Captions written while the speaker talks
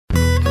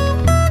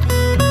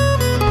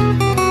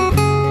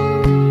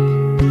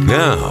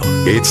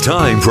It's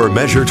time for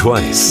Measure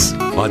Twice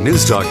on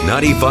Newstalk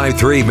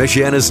 95.3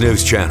 Michiana's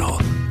News Channel.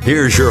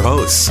 Here's your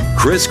hosts,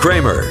 Chris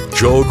Kramer,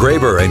 Joel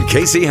Graber, and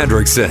Casey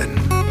Hendrickson.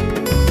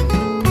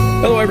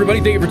 Hello,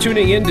 everybody. Thank you for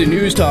tuning in to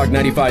Newstalk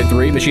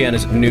 95.3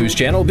 Michiana's News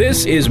Channel.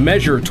 This is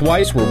Measure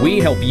Twice, where we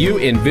help you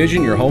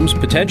envision your home's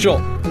potential.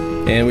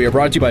 And we are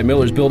brought to you by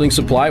Miller's Building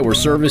Supply, where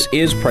service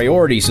is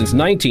priority since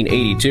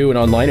 1982 and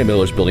online at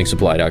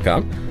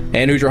millersbuildingsupply.com.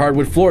 And Hoosier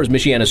Hardwood Floors,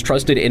 Michiana's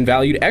trusted and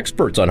valued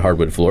experts on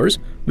hardwood floors.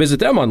 Visit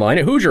them online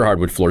at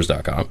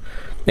HoosierHardwoodFloors.com.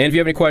 And if you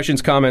have any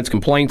questions, comments,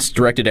 complaints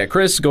directed at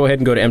Chris, go ahead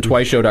and go to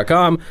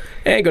mtwiceshow.com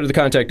and go to the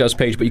Contact Us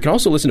page. But you can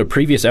also listen to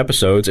previous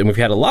episodes, and we've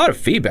had a lot of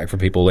feedback from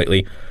people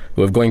lately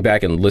who have going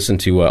back and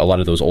listened to a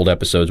lot of those old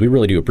episodes. We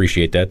really do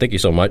appreciate that. Thank you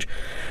so much.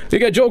 So you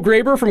got Joel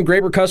Graber from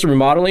Graber Custom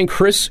Remodeling,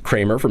 Chris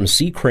Kramer from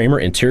C. Kramer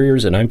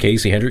Interiors, and I'm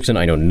Casey Hendrickson.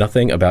 I know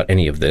nothing about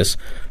any of this,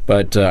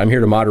 but I'm here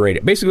to moderate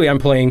it. Basically, I'm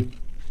playing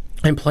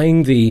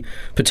the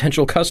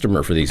potential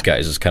customer for these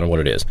guys is kind of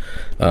what it is.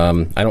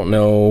 I don't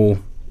know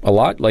a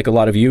lot. Like a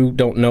lot of you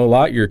don't know a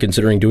lot. You're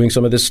considering doing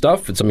some of this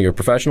stuff, and some of your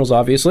professionals,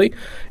 obviously,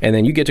 and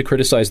then you get to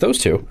criticize those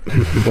two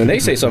when they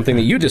say something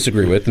that you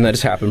disagree with, and that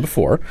has happened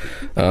before.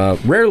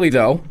 Rarely,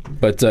 though,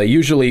 but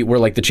usually we're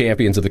like the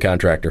champions of the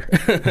contractor.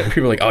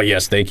 People are like, oh,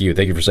 yes, thank you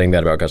for saying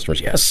that about customers.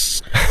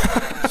 Yes.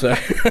 So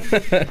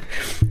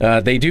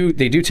they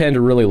do tend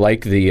to really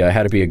like the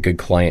How to Be a Good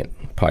Client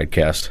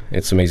podcast.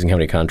 It's amazing how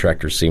many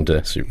contractors seem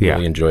to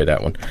really enjoy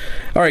that one.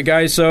 All right,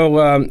 guys, so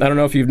I don't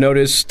know if you've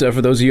noticed,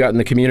 for those of you out in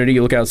the community,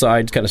 you look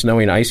outside, it's kind of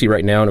snowy and icy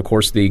right now, and of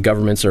course the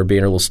governments are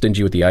being a little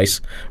stingy with the ice,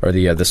 or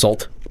the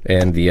salt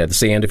and the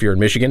sand if you're in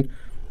Michigan.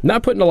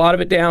 Not putting a lot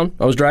of it down.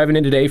 I was driving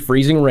in today,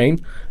 freezing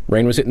rain.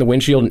 Rain was hitting the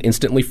windshield and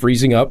instantly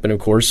freezing up, and of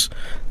course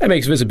that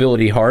makes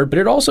visibility hard, but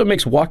it also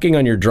makes walking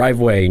on your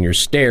driveway and your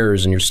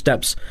stairs and your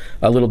steps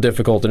a little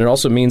difficult, and it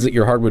also means that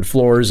your hardwood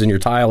floors and your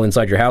tile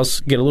inside your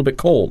house get a little bit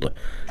cold,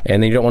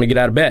 and then you don't want to get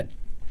out of bed.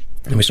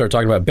 And we start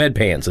talking about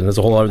bedpans, and there's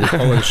a whole other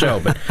show.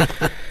 But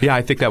yeah,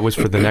 I think that was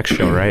for the next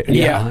show, right?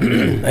 Yeah. I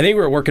think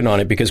we're working on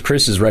it because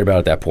Chris is right about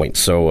at that point.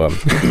 So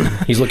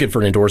he's looking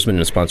for an endorsement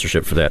and a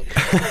sponsorship for that.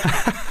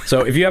 So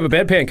if you have a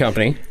bedpan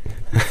company,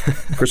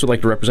 Chris would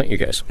like to represent you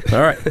guys.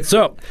 All right.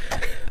 So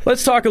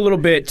let's talk a little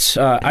bit.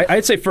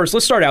 I'd say first,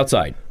 let's start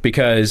outside,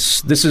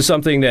 because this is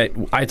something that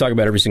I talk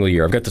about every single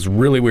year. I've got this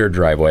really weird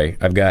driveway.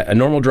 I've got a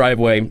normal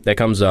driveway that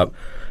comes up,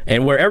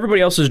 and where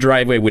everybody else's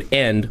driveway would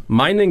end,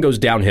 mine then goes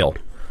downhill.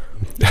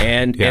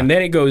 And then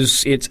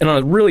it's on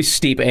a really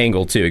steep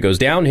angle, too. It goes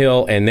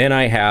downhill, and then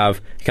it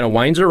kind of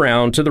winds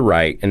around to the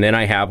right, and then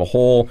I have a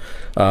whole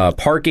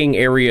parking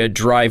area,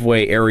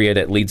 driveway area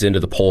that leads into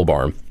the pole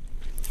barn.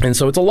 And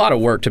so it's a lot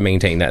of work to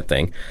maintain that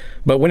thing.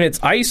 But when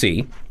it's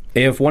icy,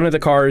 if one of the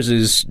cars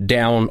is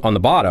down on the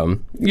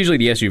bottom, usually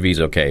the SUV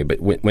is okay, but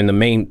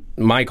when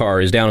my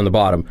car is down on the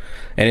bottom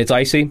and it's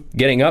icy,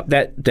 getting up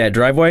that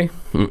driveway,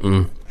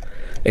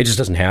 it just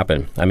doesn't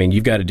happen. I mean,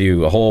 you've got to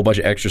do a whole bunch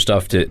of extra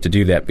stuff to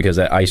do that, because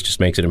that ice just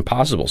makes it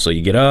impossible. So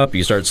you get up,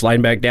 you start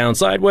sliding back down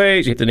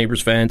sideways, you hit the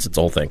neighbor's fence, it's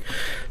the whole thing.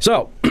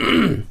 So,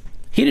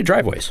 heated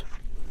driveways.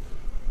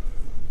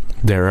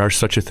 There are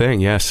such a thing,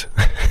 yes.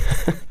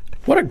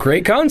 What a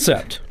great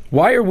concept.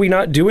 Why are we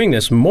not doing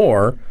this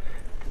more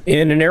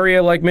in an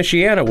area like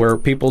Michiana, where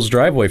people's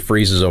driveway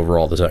freezes over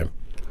all the time?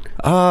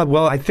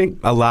 Well, I think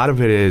a lot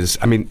of it is,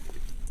 when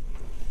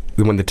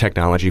the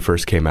technology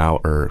first came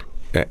out,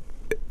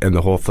 and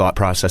the whole thought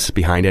process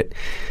behind it,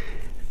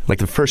 like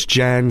the first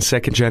gen,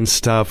 second gen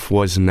stuff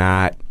was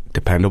not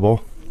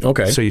dependable.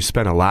 Okay. So you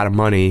spent a lot of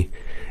money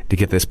to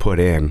get this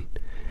put in,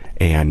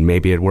 and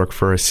maybe it worked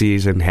for a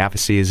season, half a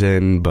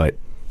season, but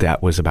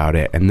that was about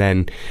it. And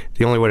then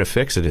the only way to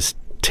fix it is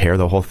tear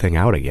the whole thing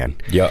out again.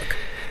 Yuck.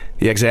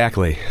 Yeah,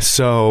 exactly.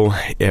 So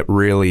it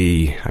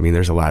really,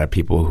 there's a lot of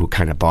people who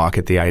kind of balk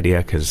at the idea,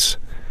 because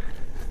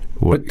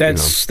but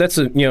that's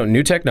a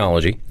new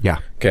technology. Yeah.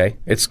 Okay.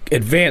 It's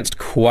advanced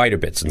quite a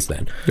bit since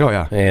then. Oh,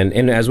 yeah.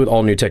 And as with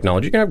all new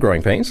technology, you're going to have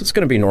growing pains. It's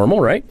going to be normal,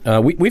 right?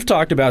 We've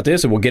talked about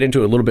this, and we'll get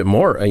into it a little bit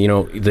more.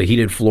 The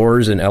heated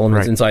floors and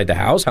elements inside the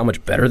house, how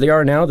much better they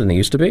are now than they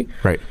used to be.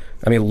 Right.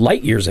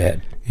 Light years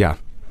ahead. Yeah.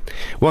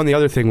 Well, and the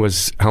other thing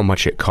was how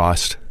much it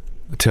cost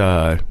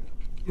to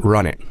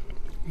run it,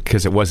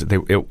 because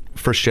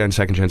first gen,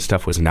 second gen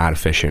stuff was not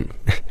efficient.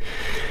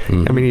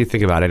 Mm-hmm. You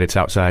think about it, it's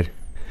outside.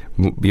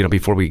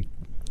 Before we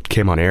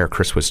came on air,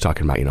 Chris was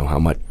talking about, how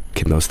much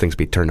can those things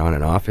be turned on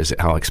and off?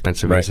 How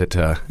expensive is it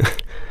to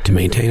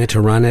maintain it,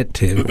 to run it,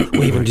 to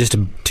even just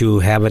to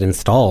have it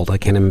installed?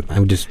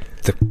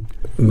 It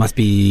must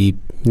be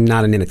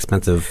not an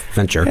inexpensive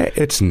venture.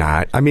 It's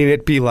not.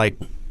 It'd be like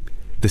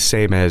the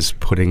same as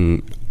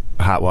putting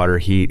hot water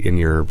heat in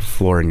your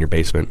floor in your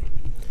basement,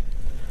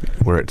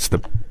 where it's the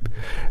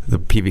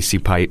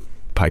PVC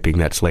piping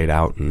that's laid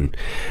out,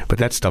 but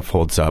that stuff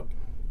holds up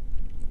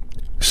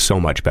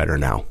so much better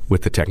now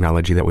with the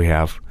technology that we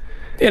have.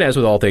 And as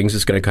with all things,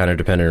 it's going to kind of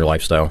depend on your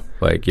lifestyle.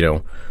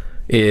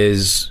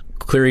 Is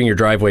clearing your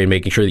driveway and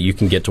making sure that you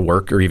can get to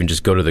work or even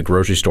just go to the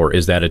grocery store,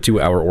 is that a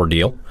 2-hour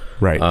ordeal?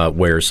 Right.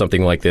 Where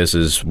something like this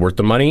is worth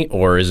the money,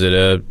 or is it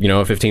a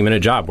 15-minute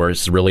job where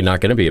it's really not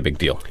going to be a big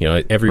deal?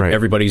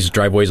 Everybody's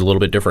driveway is a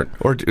little bit different.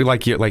 Or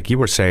like you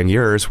were saying,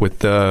 yours with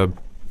the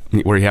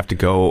where you have to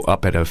go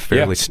up at a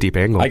fairly steep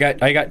angle. I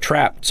got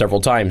trapped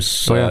several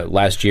times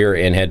last year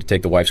and had to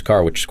take the wife's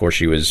car, which of course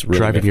she was really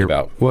driving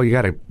about. Well, you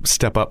got to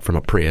step up from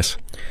a Prius.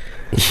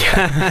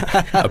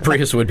 Yeah, a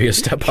Prius would be a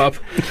step up.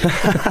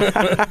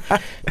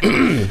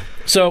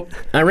 So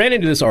I ran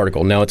into this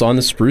article. Now it's on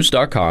the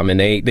spruce.com, and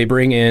they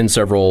bring in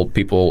several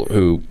people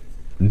who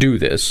do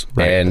this,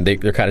 and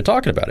they're kind of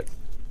talking about it.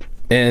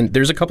 And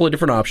there's a couple of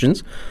different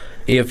options.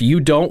 If you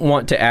don't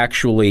want to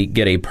actually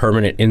get a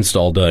permanent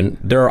install done,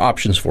 there are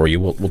options for you.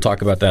 We'll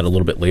talk about that a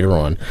little bit later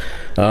on.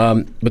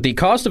 But the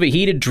cost of a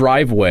heated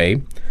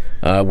driveway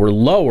were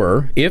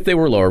lower. If they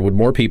were lower, would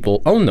more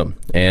people own them?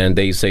 And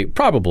they say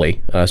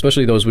probably,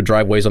 especially those with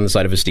driveways on the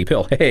side of a steep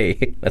hill.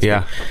 Hey, that's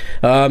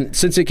good.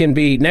 Since it can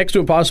be next to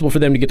impossible for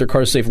them to get their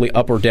cars safely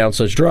up or down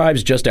such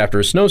drives just after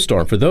a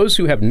snowstorm. For those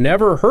who have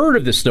never heard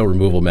of this snow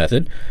removal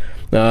method,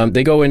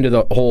 they go into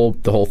the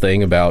whole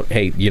thing about,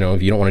 hey, if you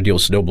don't want to deal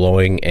with snow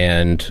blowing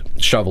and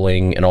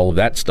shoveling and all of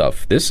that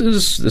stuff, this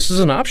is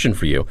an option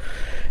for you.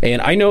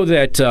 And I know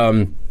that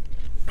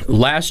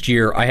last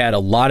year I had a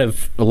lot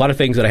of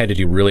things that I had to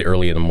do really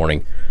early in the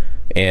morning.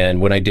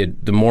 And when I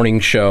did the morning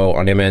show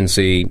on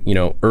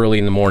MNC, early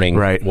in the morning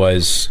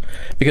was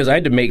because I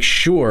had to make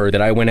sure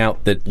that I went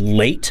out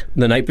late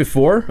the night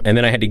before, and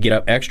then I had to get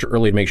up extra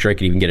early to make sure I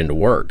could even get into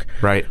work.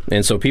 Right.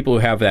 And so people who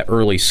have that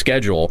early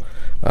schedule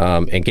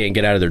and can't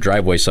get out of their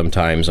driveway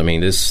sometimes, I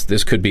mean,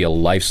 this could be a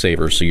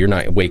lifesaver. So you're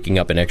not waking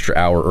up an extra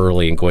hour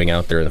early and going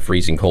out there in the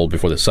freezing cold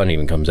before the sun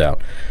even comes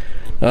out.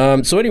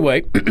 So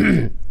anyway...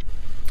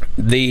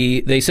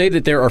 They say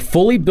that there are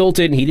fully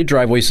built-in heated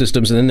driveway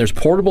systems, and then there's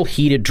portable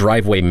heated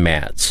driveway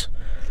mats.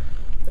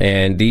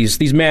 And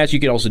these mats you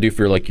can also do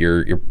for like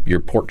your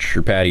porch,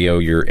 your patio,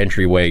 your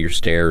entryway, your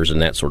stairs,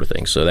 and that sort of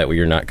thing. So that way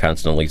you're not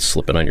constantly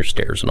slipping on your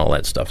stairs and all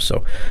that stuff.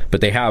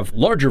 But they have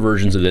larger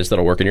versions of this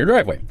that'll work in your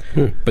driveway.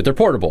 But they're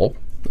portable.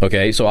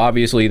 Okay, so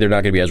obviously they're not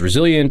going to be as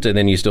resilient, and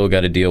then you still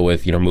got to deal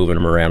with moving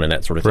them around and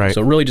that sort of thing. Right.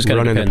 So it really just kind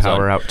of depends running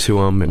the power out to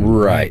them.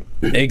 And, right,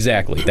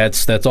 exactly.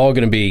 That's all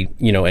going to be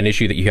an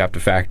issue that you have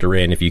to factor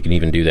in if you can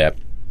even do that.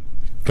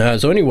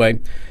 So anyway,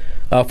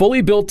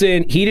 fully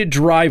built-in heated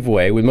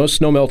driveway with most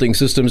snow melting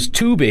systems.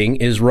 Tubing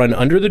is run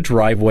under the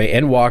driveway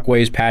and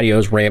walkways,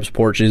 patios, ramps,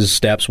 porches,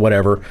 steps,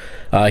 whatever.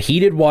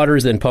 Heated water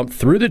is then pumped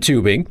through the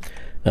tubing.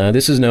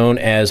 This is known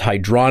as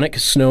hydronic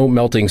snow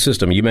melting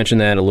system. You mentioned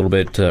that a little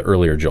bit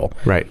earlier, Joel.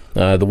 Right.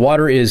 The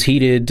water is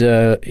heated.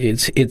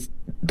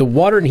 The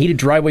water in heated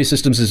driveway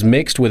systems is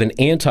mixed with an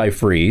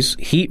antifreeze.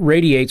 Heat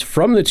radiates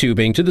from the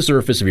tubing to the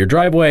surface of your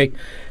driveway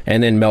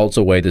and then melts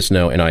away the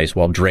snow and ice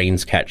while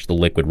drains catch the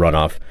liquid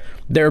runoff,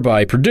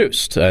 thereby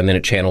produced. And then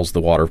it channels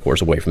the water, of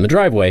course, away from the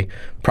driveway,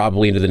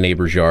 probably into the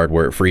neighbor's yard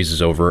where it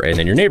freezes over, and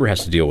then your neighbor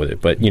has to deal with it.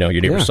 But, your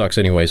neighbor sucks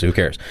anyway, so who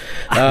cares?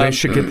 They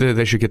should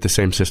get the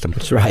same system.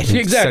 That's right.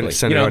 Exactly.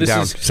 Send it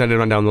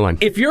on down the line.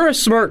 If you're a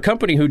smart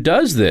company who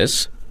does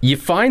this, you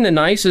find the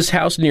nicest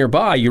house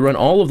nearby, you run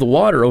all of the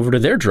water over to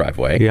their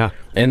driveway,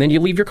 and then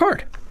you leave your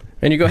card.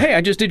 And you go, hey,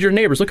 I just did your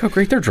neighbors. Look how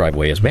great their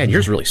driveway is. Man,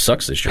 yours really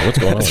sucks this year. What's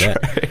going on with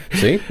that? Right.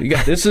 See, you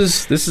got this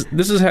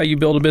is how you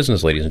build a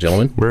business, ladies and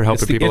gentlemen. We're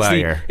helping people out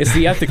here. It's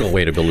the ethical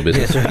way to build a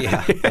business.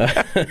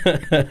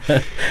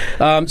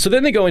 So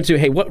then they go into,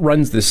 hey, what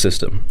runs this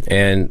system?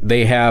 And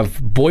they have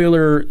a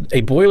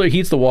boiler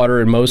heats the water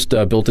in most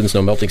built-in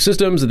snow melting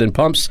systems, and then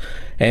pumps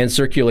and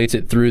circulates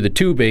it through the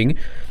tubing.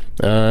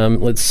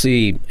 Let's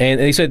see.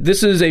 And they said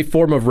this is a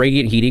form of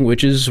radiant heating,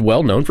 which is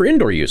well known for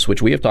indoor use, which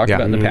we have talked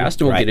about in the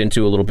past, and we'll get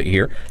into a little bit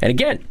here. And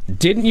again,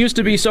 didn't used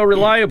to be so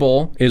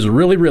reliable, is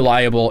really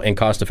reliable and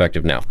cost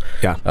effective now.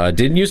 Yeah.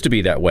 Didn't used to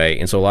be that way,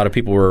 and so a lot of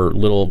people were a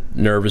little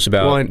nervous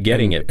about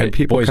getting it. And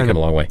people boys come a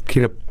long way.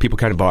 People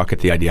kind of balk at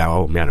the idea,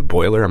 oh man, a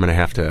boiler, I'm going to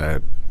have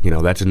to...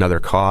 that's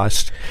another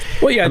cost.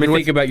 Well, yeah,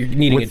 think about you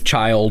needing a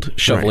child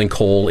shoveling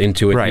coal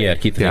into it. Right. Yeah,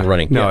 keep the thing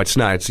running. No, it's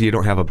not. You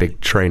don't have a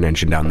big train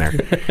engine down there.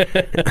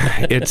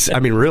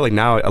 Really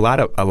now a lot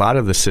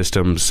of the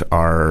systems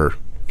are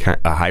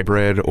a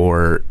hybrid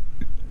or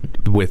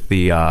with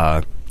the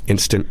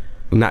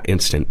not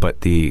instant,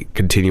 but the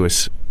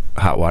continuous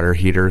hot water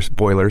heaters,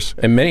 boilers.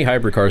 And many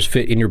hybrid cars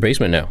fit in your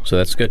basement now, so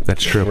that's good.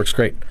 That's true. It works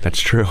great. That's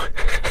true.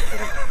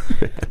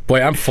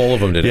 Boy, I'm full of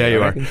them today. Yeah,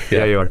 you are.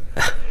 Yeah, you are.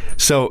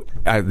 So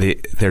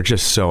they're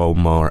just so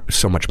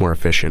much more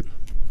efficient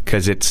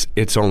because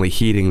it's only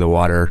heating the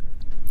water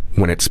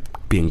when it's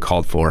being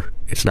called for.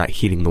 It's not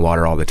heating the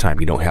water all the time.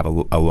 You don't have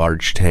a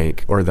large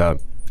tank or the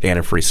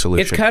antifreeze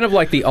solution. It's kind of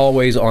like the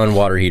always-on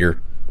water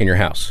heater in your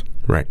house.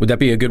 Right. Would that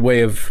be a good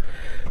way of,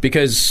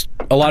 because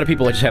a lot of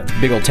people just have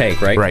a big old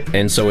tank, right? Right.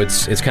 And so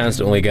it's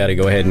constantly got to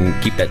go ahead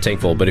and keep that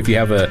tank full. But if you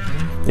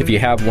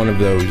have one of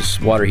those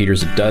water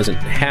heaters that doesn't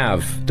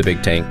have the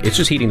big tank, it's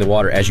just heating the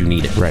water as you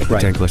need it. Right.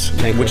 Tankless.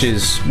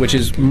 Which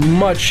is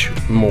much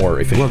more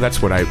efficient. Well,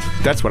 that's what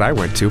I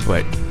went to,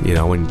 but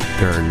when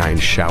there are 9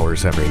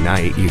 showers every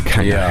night, you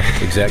kind of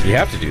exactly. You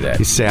have to do that.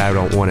 You say I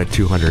don't want a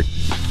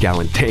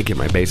 200-gallon tank in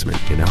my basement,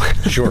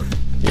 Sure.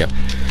 Yeah.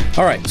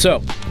 All right. So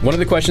one of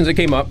the questions that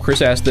came up,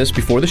 Chris asked this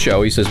before the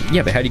show. He says,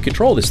 "Yeah, but how do you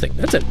control this thing?"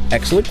 That's an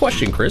excellent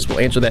question, Chris. We'll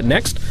answer that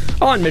next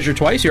on Measure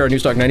Twice here on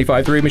Newstalk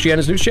 95.3,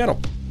 Michiana's news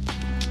channel.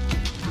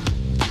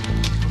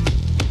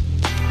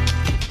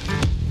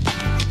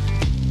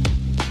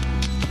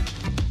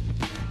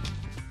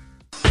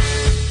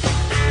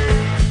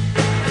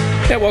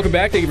 And welcome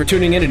back. Thank you for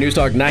tuning in to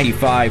Newstalk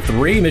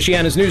 95.3,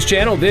 Michiana's news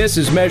channel. This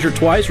is Measure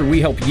Twice, where we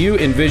help you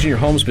envision your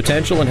home's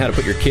potential and how to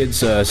put your kids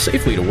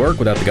safely to work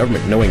without the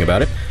government knowing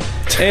about it.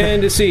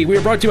 And to see, we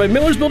are brought to you by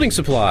Miller's Building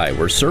Supply,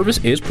 where service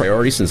is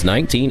priority since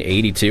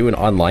 1982, and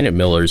online at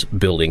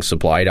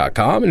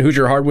millersbuildingsupply.com. And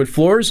Hoosier Hardwood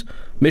Floors,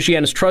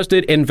 Michiana's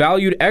trusted and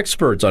valued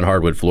experts on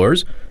hardwood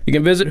floors. You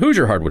can visit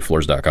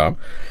HoosierHardwoodFloors.com.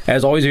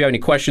 As always, if you have any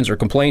questions or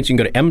complaints, you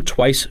can go to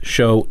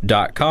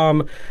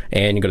mtwiceshow.com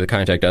and you go to the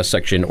Contact Us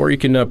section, or you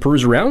can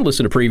peruse around,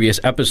 listen to previous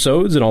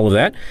episodes and all of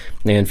that,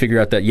 and figure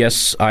out that,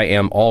 yes, I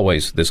am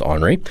always this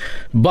ornery.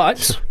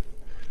 But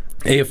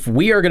if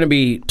we are going to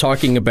be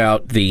talking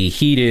about the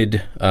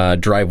heated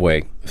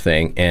driveway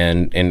thing,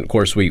 and of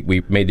course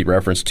we made the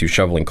reference to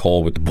shoveling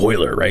coal with the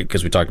boiler, right?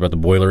 Because we talked about the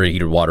boiler,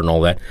 heated water, and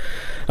all that.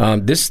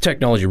 This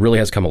technology really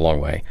has come a long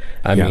way.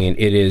 I mean,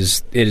 it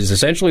is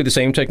essentially the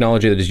same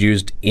technology that is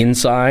used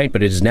inside,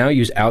 but it is now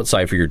used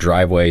outside for your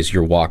driveways,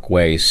 your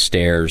walkways,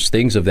 stairs,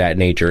 things of that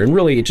nature. And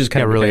really, it just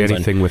kind of depends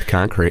anything with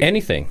concrete.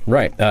 Anything,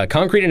 right?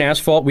 Concrete and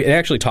asphalt. We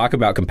actually talk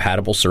about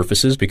compatible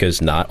surfaces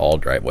because not all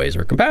driveways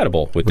are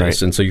compatible with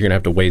this, and so you're going to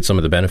have to weigh some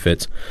of the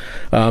benefits.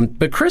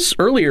 But Chris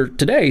earlier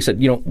today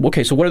said,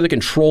 okay, so what are the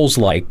controls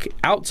like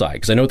outside?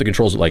 Because I know what the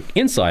controls are like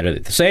inside. Are they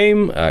the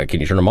same? Can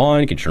you turn them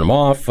on? Can you turn them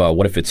off?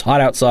 What if it's hot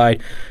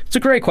outside? It's a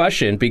great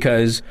question,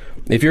 because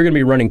if you're going to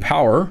be running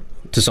power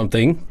to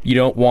something, you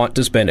don't want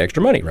to spend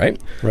extra money, right?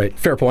 Right.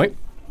 Fair point.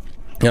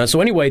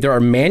 So anyway, there are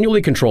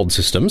manually controlled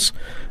systems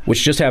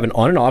which just have an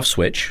on and off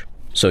switch.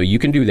 So you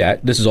can do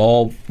that. This is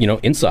all,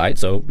 inside.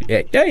 So,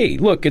 hey,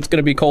 look, it's going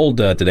to be cold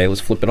today. Let's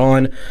flip it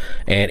on.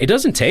 And it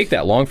doesn't take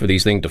that long for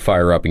these things to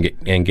fire up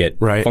and get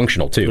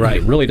functional, too. Right.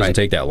 It really doesn't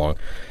take that long.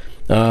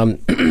 Can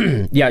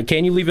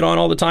you leave it on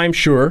all the time?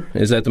 Sure.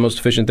 Is that the most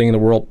efficient thing in the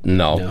world?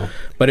 No.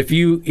 But if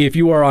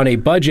you are on a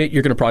budget,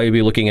 you're going to probably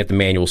be looking at the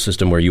manual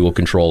system where you will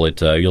control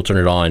it. You'll turn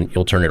it on.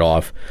 You'll turn it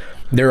off.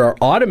 There are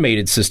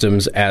automated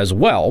systems as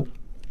well.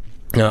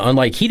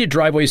 Unlike heated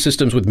driveway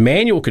systems with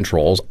manual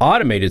controls,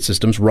 automated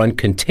systems run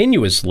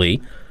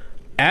continuously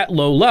at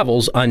low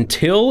levels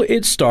until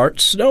it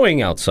starts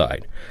snowing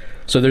outside.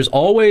 So there's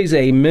always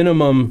a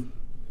minimum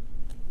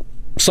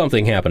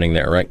something happening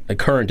there, right? A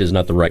current is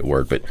not the right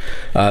word, but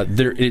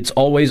it's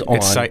always on.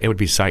 It would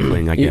be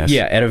cycling, I guess.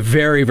 Yeah, at a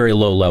very, very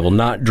low level,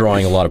 not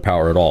drawing a lot of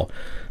power at all.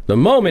 The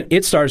moment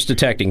it starts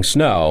detecting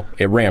snow,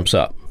 it ramps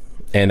up.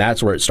 And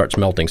that's where it starts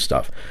melting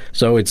stuff.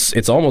 So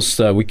it's almost,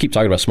 we keep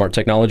talking about smart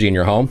technology in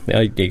your home.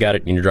 You got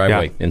it in your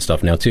driveway and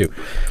stuff now, too.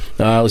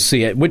 Let's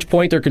see. At which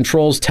point their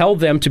controls tell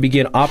them to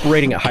begin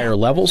operating at higher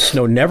levels.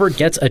 Snow never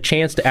gets a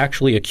chance to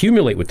actually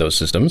accumulate with those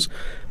systems,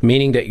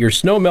 meaning that your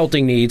snow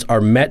melting needs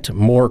are met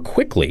more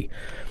quickly,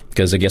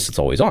 because I guess it's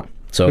always on.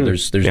 So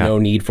there's no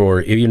need for,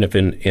 even if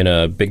in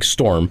a big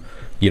storm,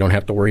 you don't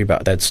have to worry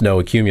about that snow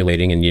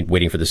accumulating and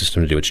waiting for the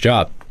system to do its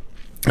job.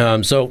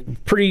 So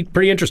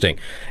pretty interesting.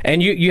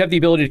 And you have the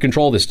ability to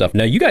control this stuff.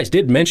 Now, you guys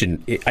did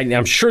mention,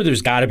 I'm sure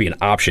there's got to be an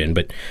option,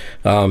 but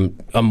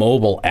a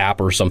mobile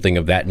app or something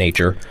of that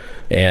nature.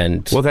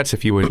 And well, that's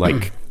if you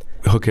would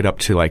hook it up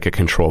to a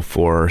Control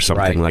 4 or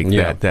something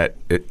that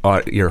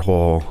your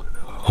whole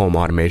home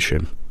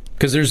automation.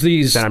 Because there's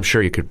these, then I'm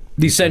sure you could,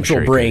 these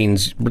central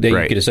brains that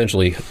you could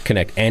essentially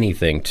connect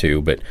anything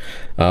to. But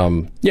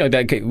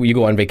that you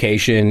go on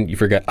vacation, you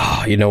forget.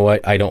 You know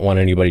what? I don't want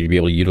anybody to be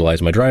able to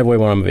utilize my driveway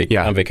when I'm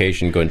on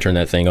vacation. Go and turn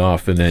that thing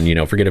off, and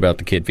then forget about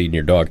the kid feeding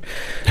your dog.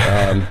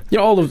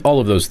 All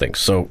of those things.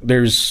 So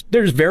there's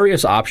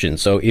various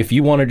options. So if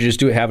you want to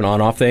just have an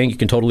on-off thing, you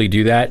can totally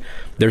do that.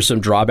 There's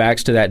some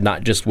drawbacks to that,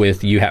 not just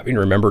with you having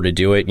to remember to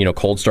do it.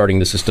 Cold starting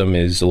the system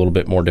is a little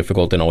bit more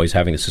difficult than always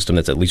having the system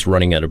that's at least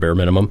running at a bare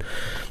minimum.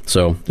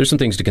 So there's some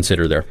things to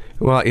consider there.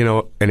 Well,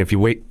 and if you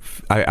wait,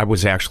 I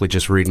was actually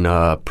just reading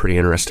a pretty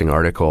interesting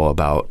article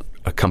about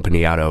a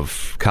company out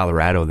of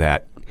Colorado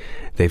that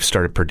they've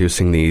started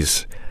producing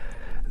these.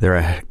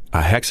 They're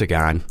a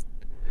hexagon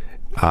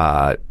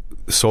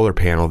solar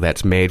panel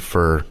that's made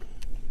for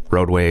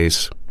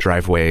roadways,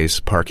 driveways,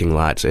 parking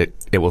lots. It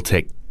will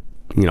take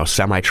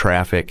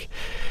semi-traffic,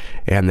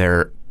 and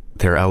they're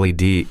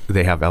LED.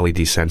 They have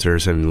LED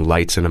sensors and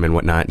lights in them and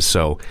whatnot.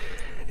 So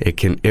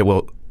it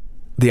will.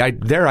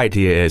 Their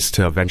idea is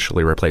to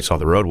eventually replace all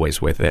the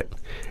roadways with it.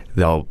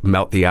 They'll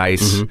melt the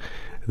ice.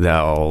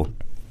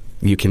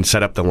 You can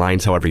set up the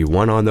lines however you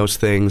want on those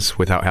things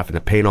without having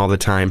to paint all the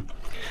time.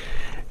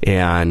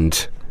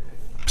 And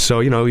so,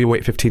 you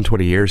wait 15,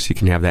 20 years, you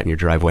can have that in your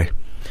driveway.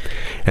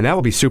 And that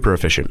will be super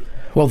efficient.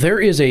 Well, there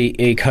is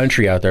a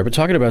country out there. I've been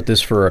talking about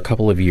this for a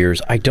couple of years.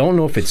 I don't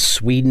know if it's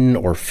Sweden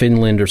or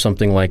Finland or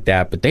something like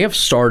that, but they have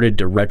started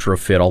to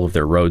retrofit all of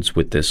their roads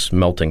with this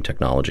melting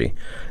technology.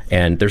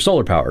 And they're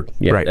solar powered.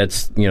 Yeah, right.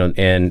 That's,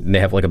 and they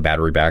have like a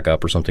battery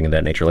backup or something of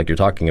that nature like you're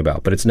talking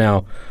about. But it's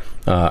now,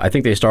 I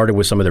think they started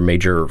with some of their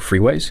major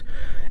freeways,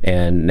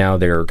 and now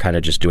they're kind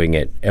of just doing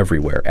it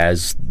everywhere.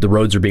 As the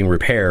roads are being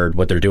repaired,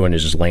 what they're doing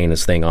is just laying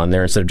this thing on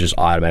there instead of just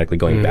automatically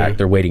going back.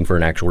 They're waiting for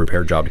an actual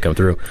repair job to come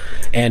through.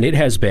 And it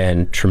has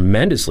been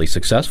tremendously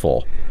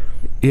successful.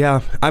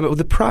 Yeah.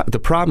 The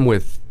problem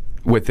with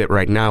it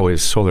right now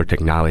is solar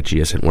technology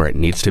isn't where it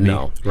needs to be.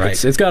 No,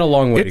 right. It's got a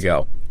long way to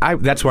go.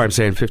 That's why I'm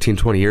saying 15,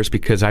 20 years,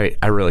 because I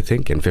really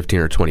think in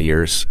 15 or 20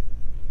 years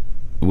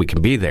we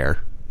can be there.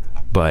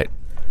 But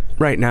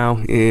right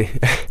now,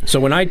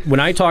 So when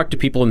I talk to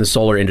people in the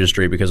solar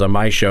industry, because on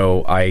my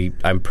show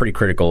I'm pretty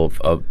critical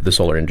of the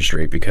solar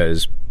industry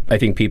because I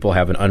think people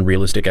have an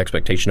unrealistic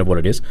expectation of what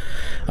it is.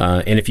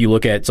 And if you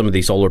look at some of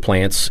the solar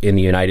plants in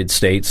the United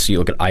States, you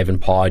look at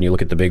Ivanpah and you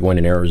look at the big one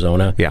in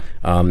Arizona,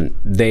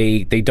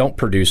 they don't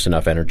produce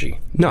enough energy.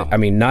 No. I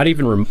mean, not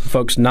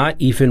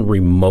even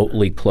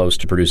remotely close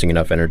to producing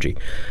enough energy.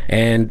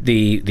 And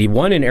the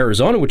one in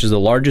Arizona, which is the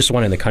largest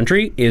one in the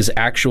country, is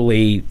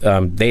actually,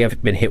 they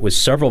have been hit with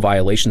several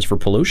violations for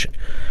pollution.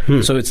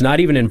 So it's not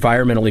even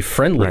environmentally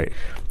friendly. Right.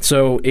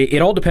 So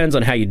it all depends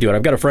on how you do it.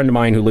 I've got a friend of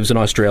mine who lives in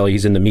Australia.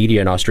 He's in the media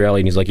in Australia,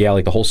 and he's like, yeah,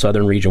 like the whole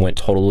southern region went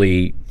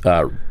totally,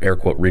 air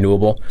quote,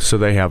 renewable. So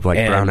they have like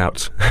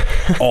brownouts.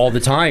 all the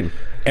time.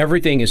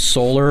 Everything is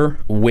solar,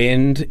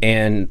 wind,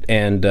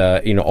 and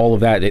all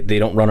of that. They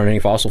don't run on any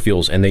fossil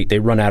fuels, and they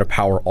run out of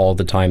power all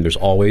the time. There's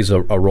always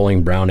a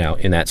rolling brownout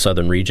in that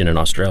southern region in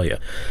Australia,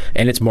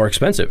 and it's more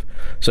expensive.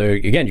 So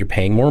again, you're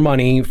paying more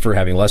money for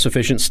having less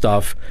efficient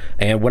stuff.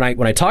 And when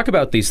I talk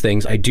about these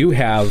things, I do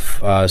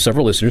have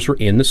several listeners who are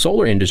in the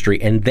solar industry,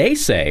 and they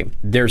say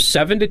they're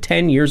 7 to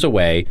 10 years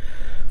away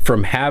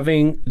from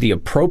having the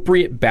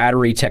appropriate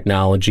battery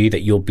technology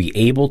that you'll be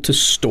able to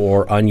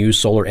store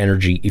unused solar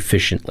energy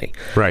efficiently.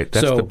 Right,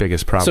 that's the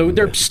biggest problem. So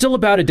they're still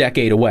about a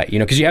decade away,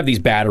 because you have these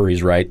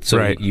batteries, right?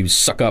 So you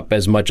suck up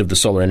as much of the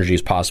solar energy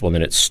as possible and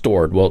then it's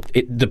stored. Well,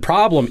 the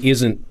problem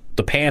isn't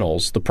the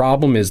panels. The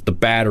problem is the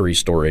battery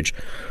storage.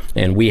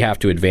 And we have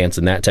to advance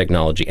in that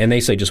technology. And they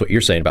say just what you're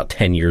saying, about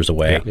 10 years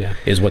away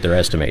is what they're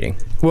estimating.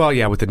 Well,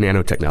 yeah, with the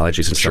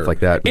nanotechnologies and stuff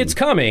like that. It's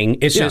coming.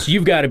 It's just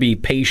you've got to be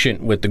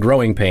patient with the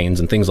growing pains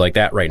and things like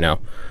that right now.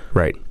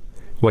 Right.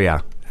 Well,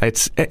 yeah.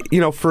 It's,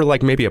 for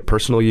like maybe a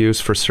personal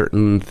use for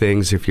certain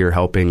things, if you're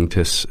helping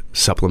to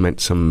supplement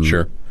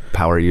some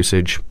power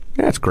usage,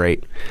 that's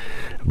great.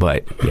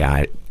 But,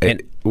 yeah,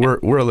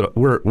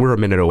 we're a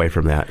minute away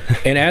from that.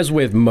 And as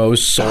with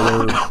most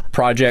solar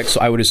projects,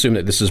 I would assume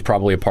that this is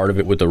probably a part of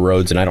it with the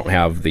roads, and I don't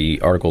have the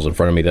articles in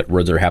front of me that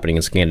roads that are happening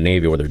in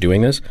Scandinavia where they're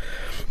doing this,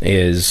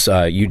 is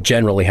you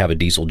generally have a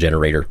diesel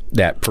generator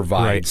that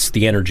provides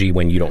the energy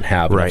when you don't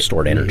have enough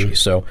stored energy.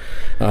 So,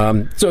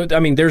 I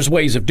mean, there's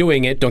ways of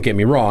doing it, don't get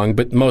me wrong,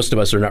 but most of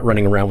us are not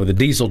running around with a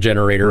diesel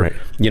generator,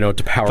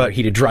 to power a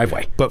heated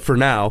driveway. But for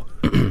now,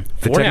 the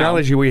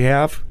technology we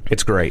have,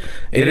 it's great.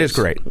 It is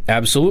great.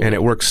 Absolutely. And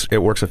it works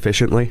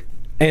efficiently.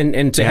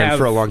 And to have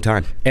for a long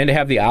time. And to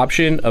have the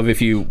option of,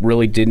 if you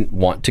really didn't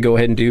want to go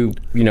ahead and do,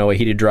 a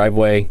heated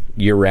driveway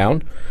year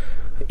round,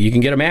 you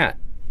can get a mat.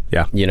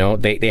 Yeah.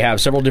 They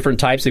have several different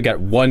types. They've got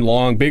one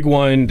long, big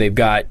one. They've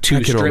got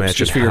two strips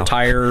just for your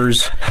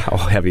tires. How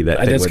heavy that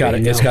thing It's got to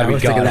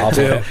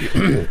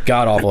be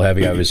god awful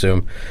heavy, I would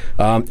assume.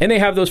 And they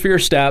have those for your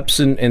steps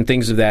and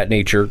things of that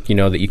nature,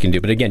 that you can do.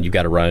 But again, you've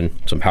got to run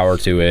some power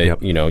to it.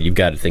 Yep. You've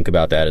got to think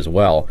about that as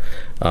well.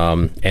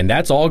 And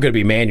that's all going to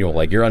be manual.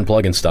 Like, you're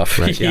unplugging stuff.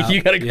 Right.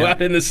 You got to go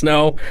out in the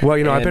snow.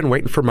 Well, I've been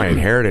waiting for my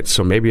inheritance,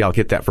 so maybe I'll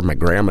get that from my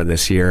grandma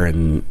this year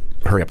and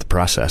hurry up the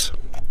process.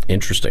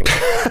 Interesting.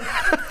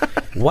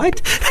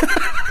 What?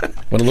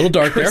 Went a little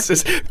dark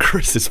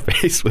Chris's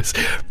face was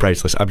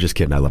priceless. I'm just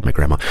kidding. I love my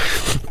grandma.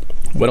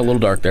 Went a little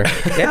dark there.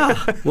 Yeah.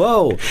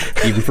 Whoa.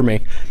 Even for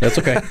me. That's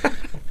okay.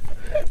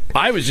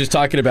 I was just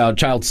talking about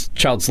child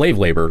slave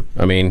labor.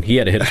 I mean, he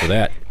had to hit us for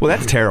that. Well,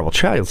 that's terrible.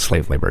 Child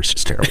slave labor is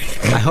just terrible.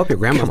 I hope your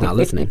grandma's not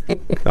listening.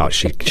 Oh,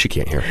 she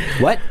can't hear.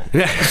 What?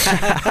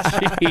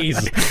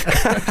 Jeez.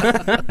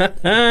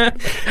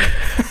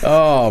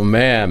 Oh,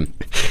 man.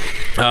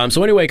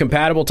 So anyway,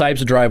 compatible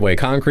types of driveway,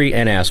 concrete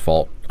and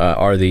asphalt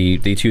are the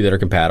two that are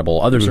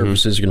compatible. Other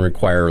surfaces can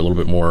require a little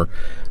bit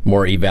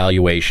more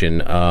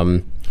evaluation.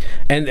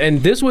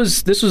 And this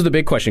was the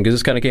big question, because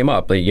this kind of came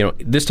up.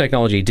 This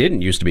technology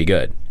didn't used to be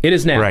good. It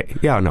is now. Right.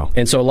 Yeah, no.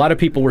 And so a lot of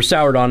people were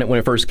soured on it when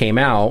it first came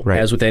out,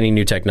 as with any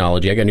new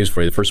technology. I got news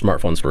for you. The first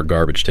smartphones were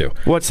garbage, too.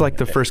 Well, it's like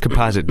the first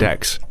composite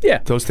decks. Yeah.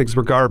 Those things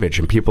were garbage,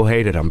 and people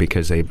hated them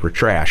because they were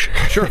trash.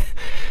 Sure.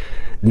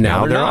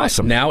 now they're not.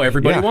 awesome. Now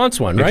everybody Yeah, wants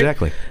one, right?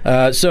 exactly.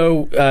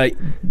 So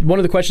one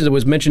of the questions that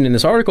was mentioned in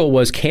this article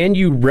was, can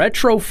you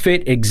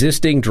retrofit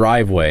existing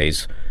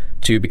driveways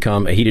to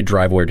become a heated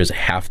driveway, or does it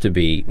have to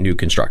be new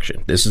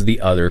construction? This is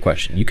the other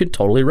question. You could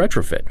totally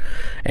retrofit.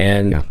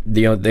 And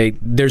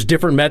there's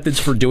different methods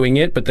for doing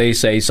it, but they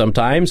say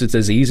sometimes it's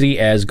as easy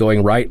as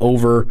going right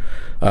over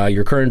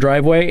your current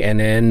driveway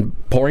and then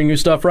pouring new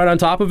stuff right on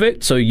top of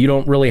it, so you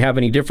don't really have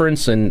any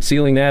difference, and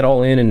sealing that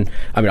all in. And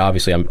I mean,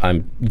 obviously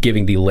I'm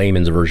giving the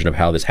layman's version of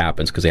how this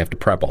happens because they have to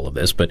prep all of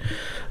this, but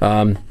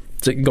so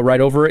you can go right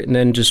over it and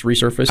then just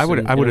resurface.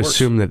 I would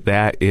assume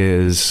that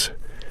is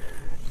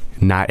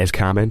not as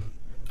common.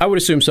 I would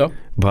assume so.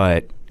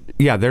 But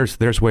yeah,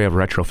 there's way of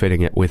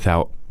retrofitting it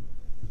without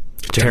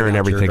tearing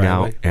everything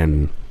out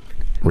and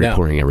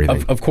repouring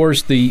everything. Of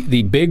course,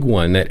 the big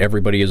one that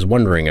everybody is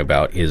wondering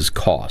about is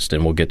cost,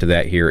 and we'll get to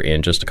that here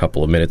in just a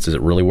couple of minutes. Is it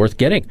really worth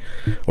getting?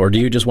 Or do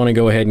you just want to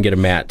go ahead and get a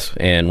mat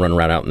and run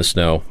around out in the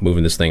snow,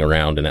 moving this thing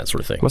around and that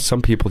sort of thing? Well,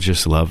 some people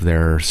just love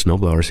their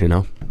snowblowers,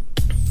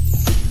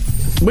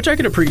 Which I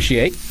can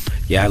appreciate.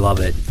 Yeah, I love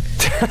it.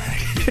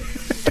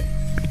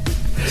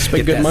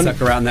 Get good that money.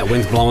 sucker around, that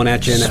wind's blowing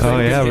at you,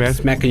 and man.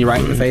 smacking you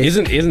right in the face.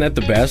 Isn't that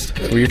the best?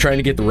 Where you're trying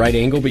to get the right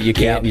angle, but you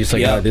can't. You're just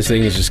like, oh, this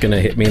thing is just going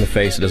to hit me in the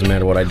face. It doesn't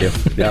matter what I do.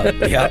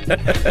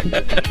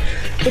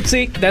 But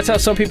see, that's how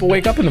some people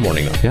wake up in the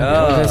morning, though.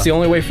 That's the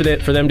only way for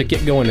them to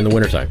get going in the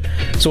wintertime.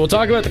 So we'll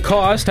talk about the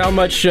cost, how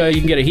much you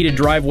can get a heated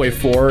driveway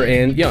for,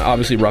 and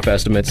obviously rough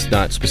estimates,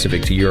 not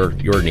specific to your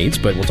needs,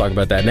 but we'll talk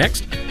about that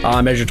next.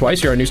 Measure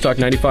Twice here on News Talk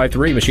 95.3,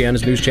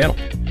 Michiana's news channel.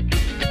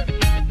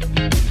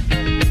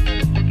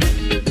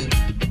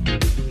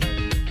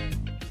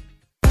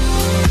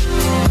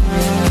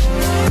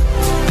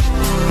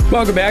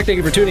 Welcome back. Thank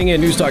you for tuning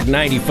in. News Talk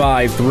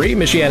 95.3,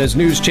 Michiana's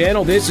news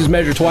channel. This is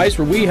Measure Twice,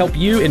 where we help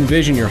you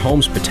envision your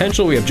home's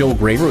potential. We have Joel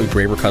Graber with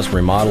Graber Custom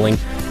Remodeling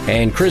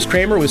and Chris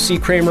Kramer with C.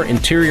 Kramer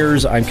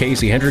Interiors. I'm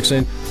Casey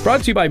Hendrickson.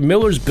 Brought to you by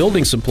Miller's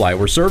Building Supply,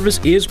 where service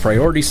is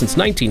priority since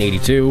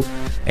 1982,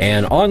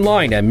 and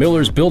online at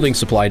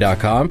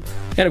millersbuildingsupply.com.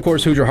 And, of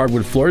course, Hoosier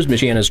Hardwood Floors,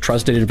 Michiana's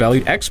trusted and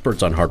valued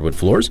experts on hardwood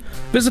floors.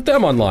 Visit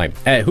them online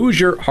at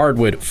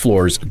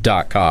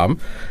HoosierHardwoodFloors.com.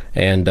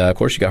 And, of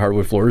course, you got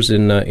hardwood floors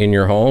in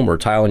your home or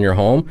tile in your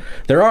home.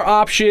 There are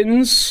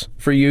options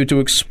for you to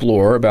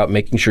explore about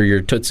making sure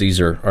your Tootsies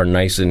are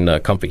nice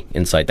and comfy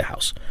inside the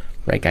house.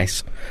 Right,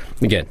 guys?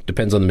 Again,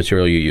 depends on the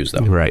material you use,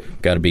 though. Right.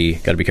 Got to be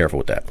careful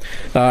with that.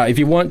 If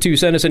you want to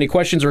send us any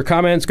questions or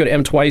comments, go to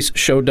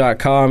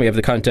mtwiceshow.com. You have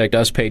the Contact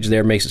Us page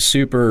there. Makes it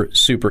super,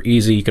 super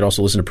easy. You can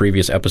also listen to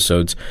previous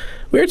episodes.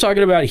 We were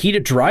talking about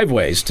heated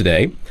driveways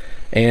today,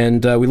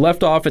 and we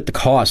left off at the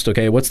cost.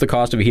 Okay, what's the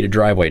cost of a heated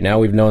driveway? Now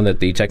we've known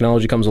that the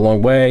technology comes a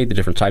long way, the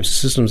different types of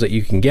systems that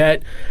you can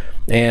get,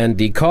 and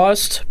the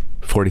cost...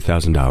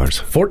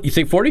 $40,000. You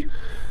think 40?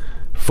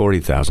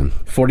 40,000.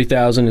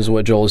 40,000 is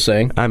what Joel is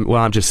saying.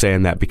 I'm just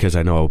saying that because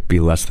I know it'll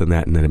be less than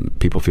that, and then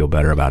people feel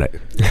better about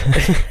it.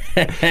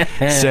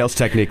 Sales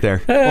technique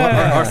there.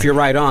 Or if you're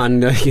right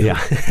on,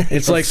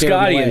 It's like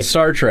Scotty in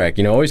Star Trek.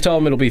 Always tell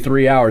them it'll be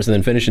 3 hours and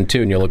then finish in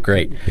 2, and you'll look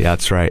great. Yeah,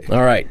 that's right.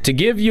 All right. To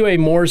give you a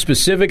more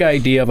specific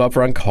idea of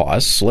upfront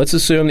costs, let's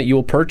assume that you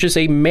will purchase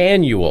a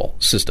manual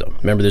system.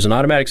 Remember, there's an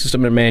automatic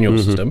system and a manual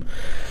system.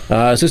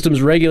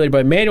 Systems regulated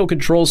by manual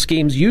control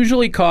schemes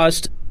usually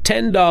cost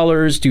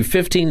 $10 to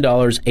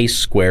 $15 a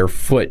square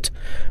foot.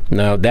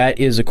 Now, that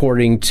is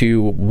according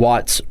to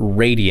Watts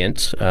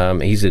Radiant.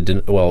 He's a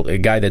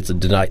guy that's a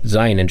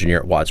design engineer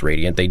at Watts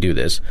Radiant. They do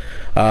this.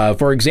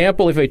 For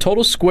example, if a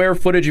total square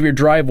footage of your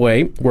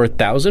driveway were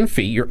 1,000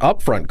 feet, your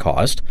upfront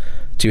cost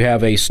to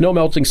have a snow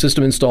melting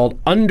system installed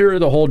under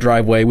the whole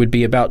driveway would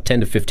be about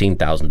 $10,000 to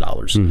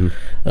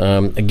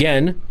 $15,000.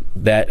 Again,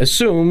 that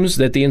assumes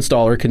that the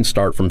installer can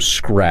start from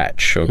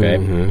scratch.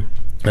 Okay.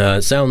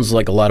 Sounds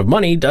like a lot of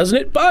money, doesn't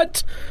it?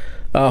 But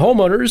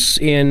homeowners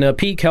in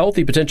peak health,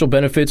 the potential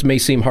benefits may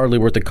seem hardly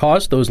worth the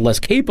cost. Those less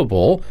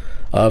capable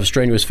of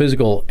strenuous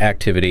physical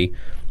activity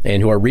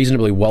and who are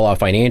reasonably well off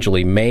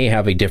financially may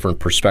have a different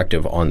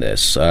perspective on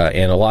this.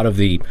 And a lot of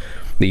the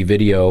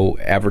video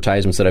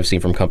advertisements that I've seen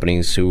from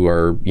companies who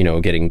are,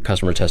 getting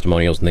customer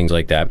testimonials and things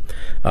like that,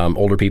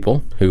 older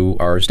people who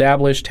are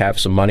established, have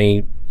some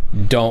money,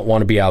 don't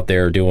want to be out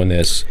there doing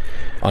this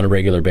on a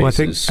regular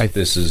basis. Well,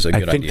 this is a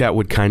good idea. I think that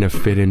would kind of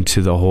fit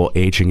into the whole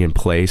aging in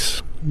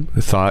place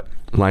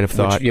line of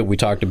thought. Which, we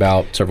talked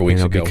about several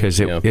weeks ago. Because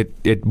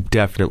it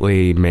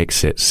definitely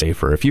makes it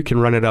safer. If you can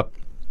run it up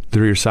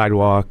through your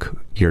sidewalk,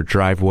 your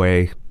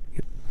driveway,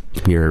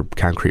 your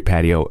concrete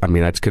patio,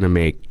 that's going to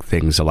make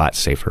things a lot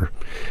safer,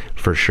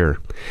 for sure.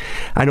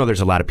 I know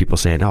there's a lot of people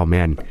saying, oh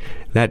man,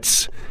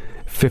 that's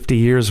 50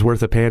 years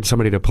worth of paying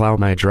somebody to plow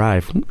my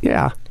drive.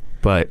 Yeah,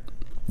 But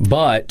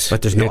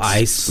there's no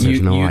ice. There's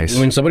no ice.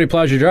 When somebody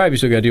plows your drive, you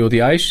still got to deal with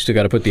the ice. You still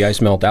got to put the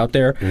ice melt out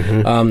there,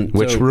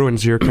 which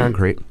ruins your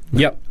concrete.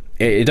 Yep.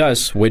 It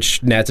does, which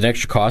that's an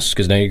extra cost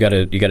because now you got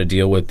to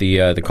deal with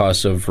the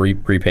cost of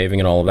repaving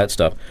and all of that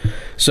stuff.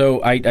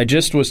 So I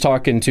just was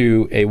talking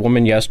to a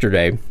woman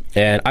yesterday,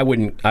 and I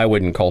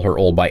wouldn't call her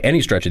old by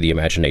any stretch of the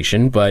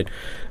imagination, but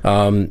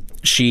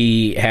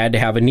she had to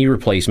have a knee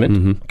replacement.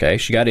 Mm-hmm. Okay,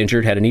 she got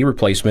injured, had a knee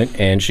replacement,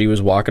 and she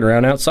was walking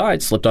around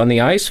outside, slipped on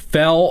the ice,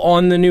 fell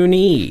on the new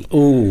knee.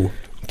 Ooh.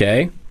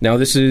 Okay, now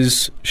this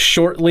is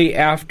shortly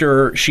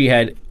after she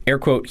had air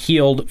quote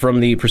healed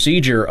from the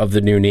procedure of the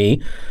new knee.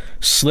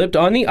 Slipped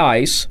on the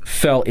ice,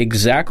 fell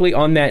exactly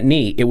on that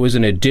knee. It was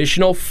an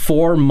additional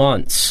 4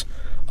 months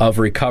of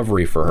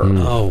recovery for her.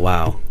 Oh,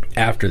 wow.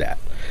 After that.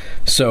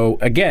 So,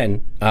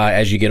 again,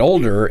 as you get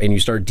older and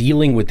you start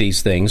dealing with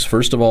these things,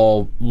 first of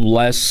all,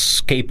 less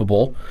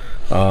capable,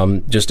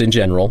 just in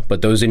general,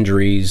 but those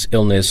injuries,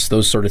 illness,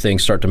 those sort of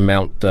things start to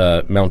mount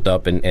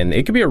up, and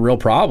it could be a real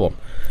problem,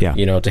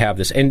 to have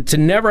this. And to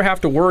never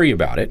have to worry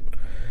about it.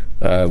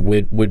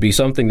 Would be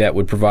something that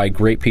would provide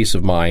great peace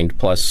of mind.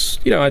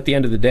 Plus, at the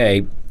end of the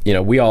day,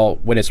 we all,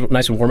 when it's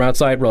nice and warm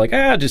outside, we're like,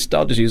 I'll just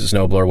use a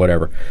snowblower or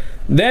whatever.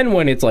 Then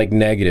when it's like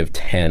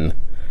 -10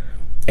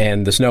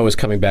 and the snow is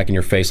coming back in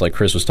your face, like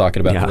Chris was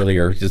talking about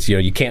earlier, just,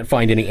 you can't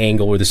find any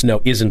angle where the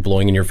snow isn't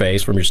blowing in your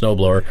face from your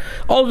snowblower.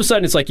 All of a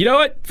sudden, it's like, you know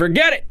what?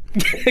 Forget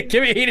it.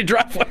 Give me a heated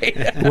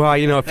driveway. Well,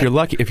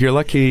 if you're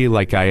lucky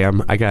like I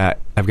am, I've got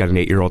an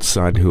 8-year-old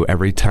son who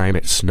every time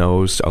it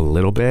snows a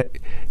little bit,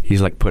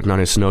 he's like putting on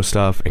his snow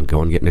stuff and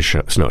going getting a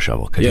snow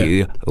shovel because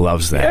he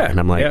loves that. Yeah, and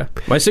I'm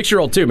like, my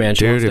 6-year-old too, man.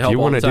 She dude, if you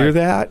want to do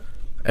that,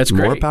 that's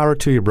great. More power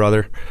to you,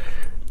 brother.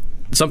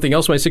 Something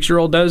else my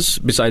 6-year-old does,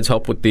 besides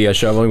help with the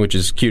shoveling, which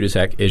is cute as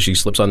heck, is she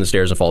slips on the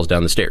stairs and falls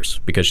down the stairs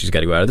because she's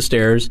got to go out of the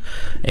stairs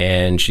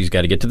and she's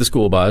got to get to the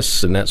school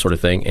bus and that sort of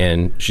thing,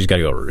 and she's got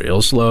to go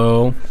real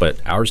slow, but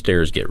our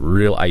stairs get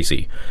real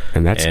icy.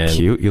 And that's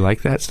cute. You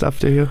like that stuff,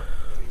 do you?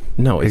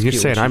 No, it's you're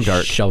cute saying when I'm she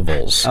dark.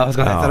 shovels. I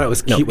thought it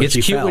was cute when it's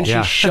she cute fell. when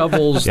she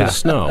shovels the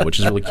snow, which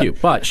is really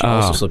cute. But she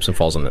also slips and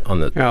falls on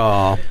the.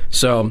 Oh.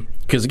 So,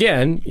 because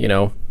again,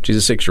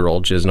 she's a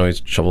 6-year-old. She doesn't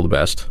always shovel the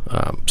best.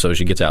 So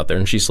she gets out there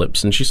and she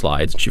slips and she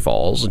slides and she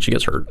falls and she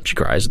gets hurt. She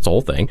cries. It's a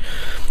whole thing.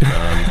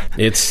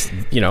 It's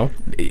you got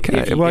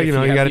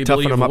to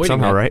toughen them up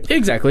somehow, right?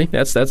 Exactly.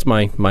 That's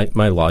my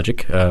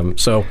logic.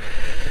 So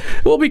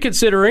we'll be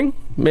considering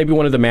maybe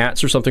one of the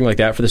mats or something like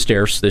that for the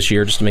stairs this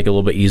year, just to make it a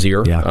little bit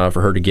easier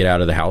for her to get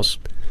out of the house.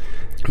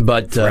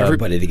 But for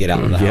everybody to get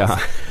out of the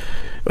house.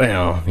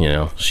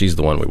 Well, she's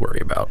the one we worry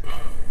about.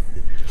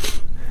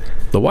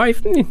 The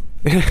wife, the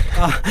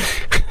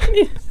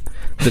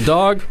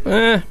dog,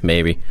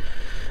 maybe.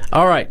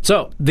 All right,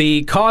 so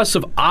the cost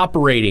of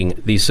operating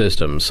these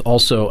systems,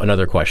 also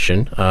another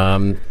question.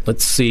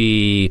 Let's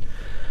see.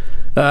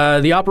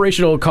 The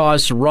operational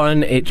costs to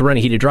run a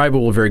heated driveway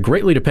will vary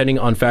greatly depending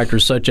on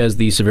factors such as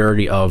the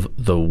severity of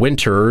the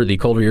winter. The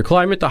colder your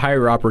climate, the higher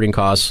your operating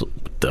costs.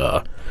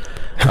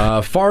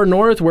 Far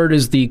north, where it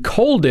is the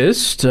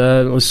coldest,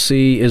 let's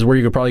see, is where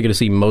you're probably going to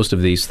see most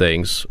of these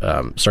things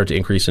start to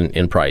increase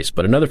in price.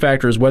 But another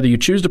factor is whether you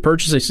choose to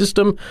purchase a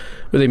system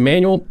with a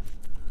manual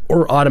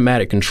or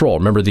automatic control.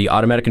 Remember, the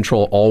automatic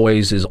control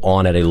always is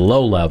on at a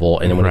low level,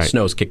 and then when it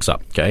snows, kicks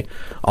up. Okay,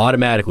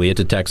 automatically it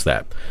detects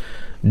that.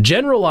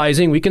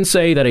 Generalizing, we can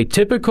say that a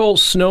typical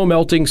snow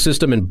melting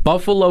system in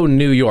Buffalo,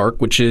 New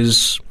York, which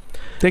is...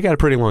 They got a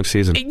pretty long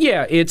season.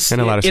 Yeah, it's and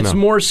a lot of snow.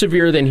 More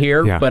severe than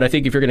here, but I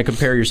think if you're going to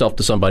compare yourself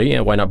to somebody,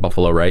 why not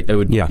Buffalo, right? That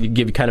would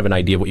give you kind of an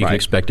idea of what you can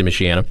expect in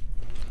Michiana.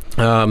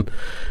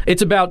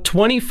 It's about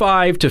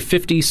 25 to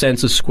 50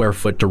 cents a square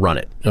foot to run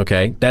it,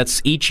 okay?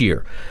 That's each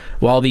year.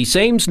 While the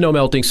same snow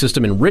melting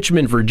system in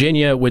Richmond,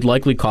 Virginia would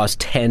likely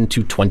cost 10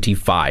 to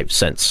 25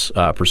 cents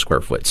per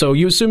square foot. So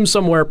you assume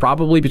somewhere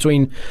probably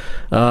between,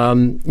 at I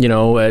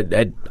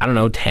don't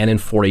know, 10 and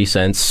 40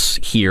 cents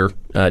here,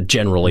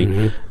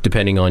 generally,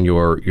 depending on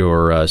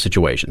your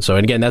situation. So,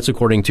 and again, that's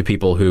according to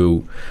people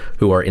who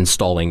are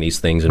installing these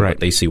things and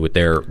what they see with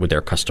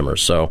their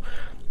customers. So,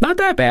 not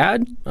that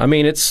bad. I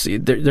mean,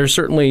 there's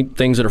certainly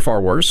things that are far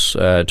worse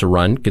to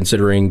run,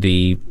 considering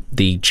the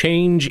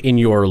change in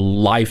your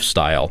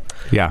lifestyle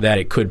that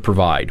it could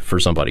provide for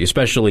somebody,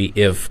 especially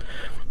if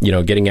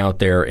getting out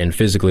there and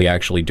physically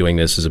actually doing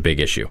this is a big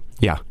issue.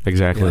 Yeah,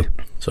 exactly.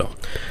 Yeah. So,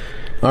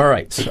 all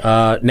right.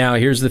 Now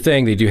here's the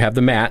thing: they do have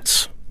the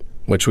mats,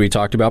 which we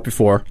talked about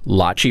before. A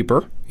lot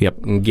cheaper. Yep.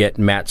 You can get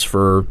mats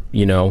for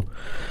you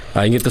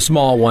can get the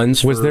small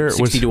ones for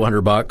 $60 to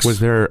 $100. Was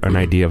there an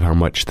idea of how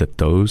much that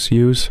those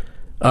use?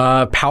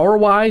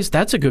 Power-wise,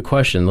 that's a good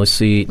question. Let's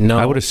see. No,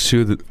 I would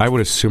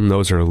assume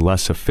those are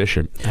less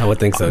efficient. I would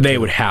think so. They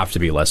would have to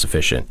be less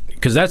efficient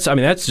because that's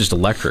just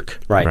electric,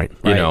 right?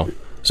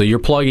 So you're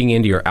plugging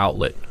into your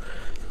outlet.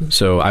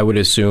 So I would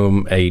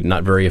assume a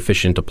not very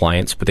efficient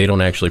appliance, but they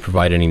don't actually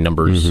provide any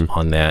numbers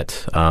on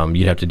that.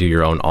 You'd have to do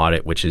your own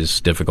audit, which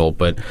is difficult.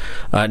 But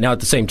now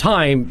at the same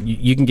time,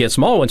 you can get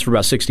small ones for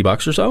about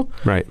 $60 or so,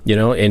 right?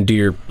 And do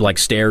your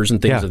stairs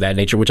and things of that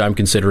nature, which I'm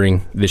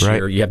considering this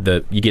year. You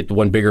get the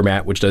one bigger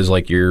mat, which does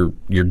your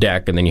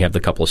deck, and then you have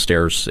the couple of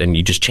stairs, and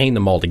you just chain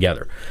them all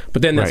together.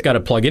 But then that's got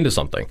to plug into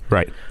something,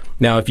 right?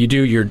 Now, if you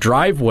do your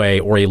driveway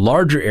or a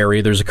larger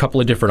area, there's a couple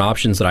of different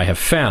options that I have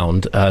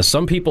found.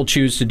 Some people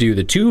choose to do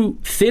the 2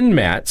 thin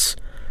mats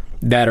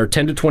that are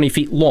 10 to 20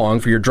 feet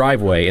long for your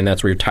driveway, and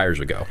that's where your tires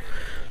would go.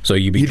 So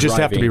you just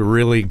have to be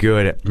really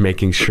good at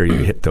making sure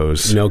you hit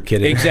those. No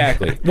kidding.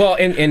 Exactly. Well,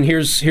 and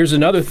here's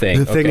another thing.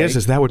 The thing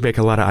is that would make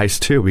a lot of ice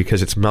too,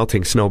 because it's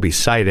melting snow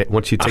beside it.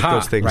 Once you take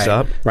those things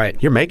up,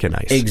 you're making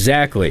ice.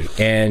 Exactly.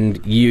 And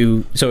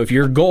so if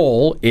your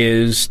goal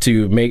is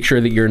to make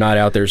sure that you're not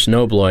out there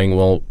snow blowing,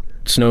 well,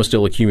 snow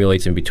still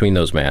accumulates in between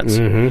those mats,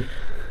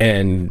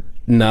 and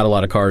not a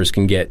lot of cars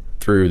can get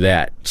through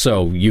that.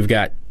 So you've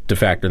got to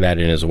factor that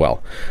in as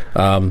well.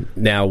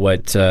 Now,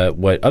 what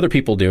other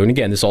people do, and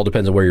again, this all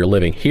depends on where you're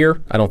living.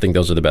 Here, I don't think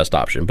those are the best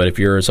option. But if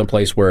you're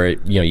someplace where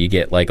you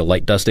get like a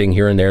light dusting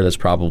here and there, that's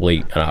probably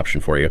an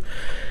option for you.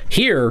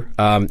 Here,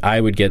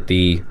 I would get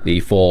the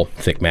full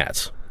thick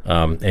mats.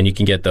 And you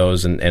can get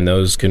those, and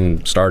those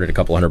can start at a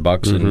couple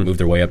 $100 and move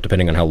their way up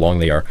depending on how long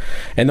they are.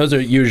 And those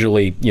are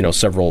usually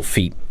several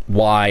feet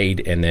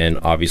wide, and then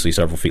obviously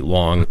several feet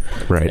long,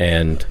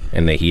 and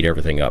they heat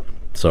everything up.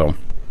 So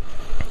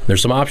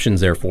there's some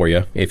options there for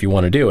you if you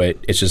want to do it.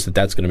 It's just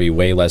that's going to be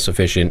way less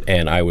efficient,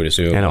 and I would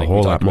assume, and a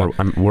whole lot more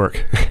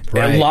work.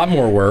 A lot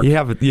more work. You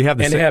have the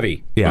and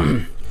heavy.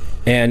 Yeah.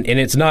 And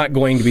it's not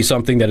going to be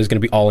something that is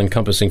going to be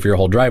all-encompassing for your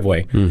whole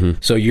driveway.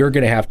 So you're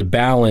going to have to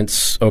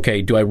balance,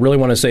 okay, do I really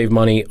want to save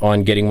money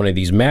on getting one of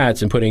these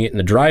mats and putting it in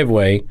the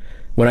driveway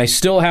when I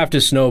still have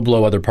to snow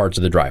blow other parts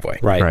of the driveway?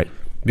 Right.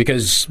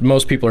 Because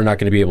most people are not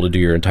going to be able to do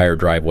your entire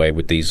driveway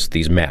with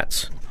these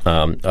mats.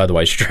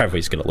 Otherwise, your driveway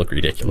is going to look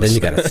ridiculous. Then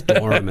you got to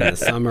store them in the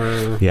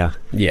summer. Yeah.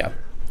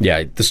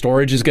 The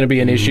storage is going to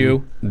be an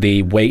issue.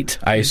 The weight,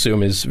 I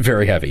assume, is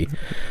very heavy.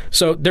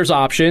 So there's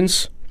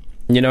options.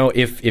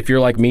 If you're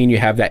like me and you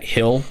have that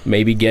hill,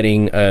 maybe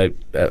getting a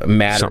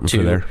mat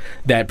something or two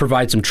that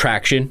provides some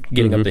traction,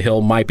 getting up the hill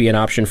might be an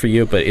option for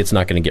you, but it's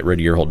not going to get rid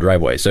of your whole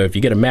driveway. So if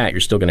you get a mat, you're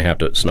still going to have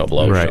to snow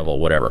blow, shovel,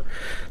 whatever.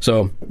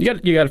 So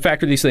you got to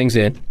factor these things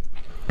in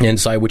and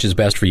decide which is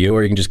best for you,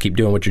 or you can just keep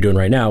doing what you're doing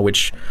right now,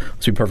 which,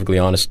 let's be perfectly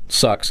honest,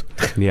 sucks.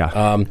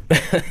 Yeah.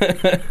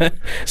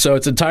 So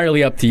it's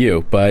entirely up to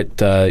you. But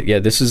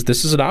this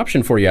is an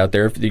option for you out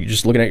there. If you're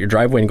just looking at your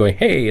driveway and going,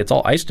 "Hey, it's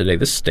all ice today.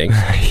 This stinks."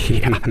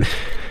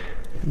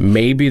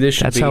 Maybe this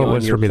should be on your plans. That's how it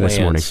was for me this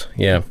morning.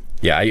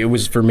 Yeah. It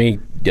was for me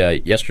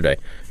yesterday.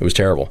 It was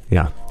terrible.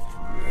 Yeah.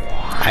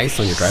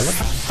 Ice on your driveway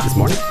this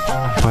morning?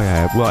 Oh,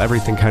 yeah. Well,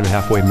 everything kind of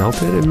halfway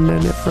melted, and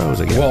then it froze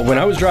again. Well, when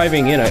I was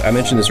driving in, I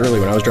mentioned this earlier,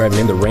 when I was driving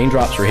in, the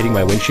raindrops were hitting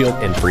my windshield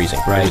and freezing.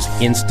 Right. It was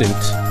instant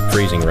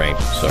freezing rain.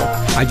 So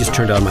I just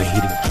turned on my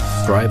heated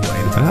driveway.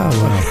 Oh,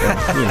 well.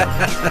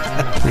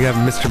 We have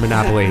Mr.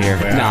 Monopoly here.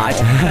 Not.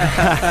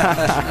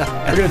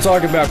 We're going to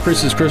talk about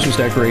Chris's Christmas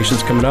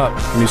decorations coming up.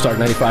 News Talk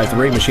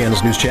 95.3,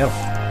 Michiana's News Channel.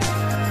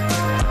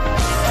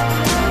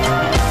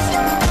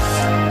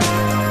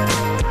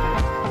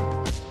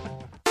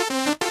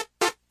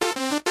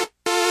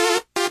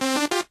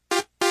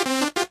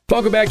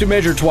 Welcome back to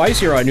Measure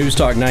Twice here on News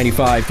Talk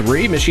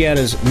 95.3,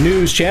 Michiana's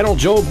News Channel.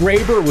 Joel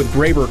Graber with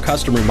Graber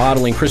Custom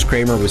Remodeling, Chris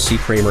Kramer with C.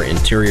 Kramer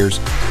Interiors,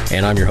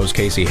 and I'm your host,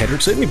 Casey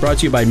Hendrickson. We brought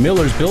to you by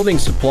Miller's Building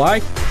Supply,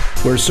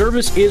 where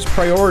service is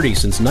priority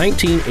since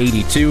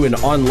 1982, and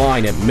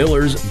online at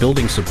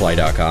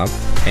millersbuildingsupply.com.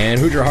 And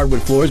Hoosier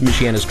Hardwood Floors,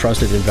 Michiana's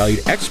trusted and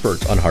valued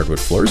experts on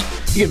hardwood floors.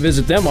 You can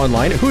visit them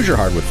online at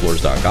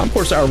HoosierHardwoodFloors.com. Of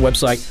course, our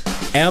website,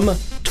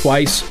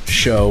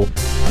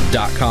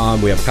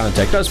 mtwiceshow.com. We have a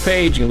Contact Us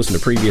page. You can listen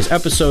to previous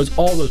episodes.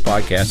 All those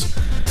podcasts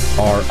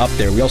are up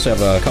there. We also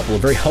have a couple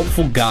of very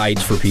helpful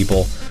guides for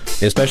people,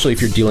 especially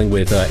if you're dealing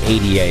with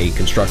ADA,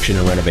 construction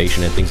and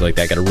renovation and things like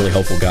that. Got a really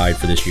helpful guide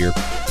for this year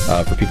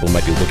for people who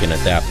might be looking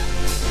at that.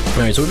 All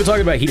right, so we've been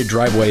talking about heated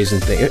driveways,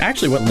 and it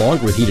actually went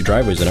longer with heated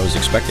driveways than I was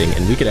expecting,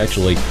 and we could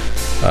actually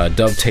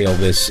dovetail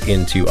this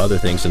into other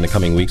things in the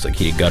coming weeks, like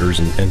heated gutters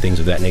and things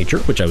of that nature,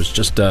 which I was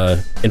just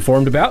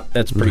informed about.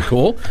 That's pretty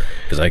cool,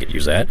 because I could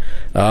use that.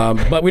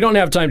 But we don't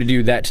have time to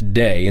do that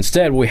today.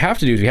 Instead, what we have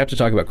to do is we have to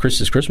talk about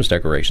Chris's Christmas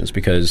decorations,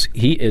 because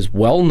he is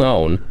well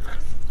known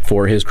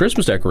for his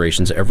Christmas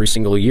decorations every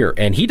single year.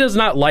 And he does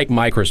not like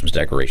my Christmas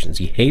decorations.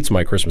 He hates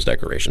my Christmas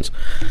decorations,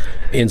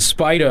 in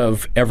spite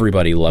of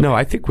everybody loving No,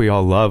 I think we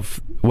all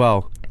love...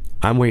 Well,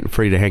 I'm waiting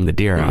for you to hang the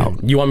deer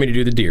out. You want me to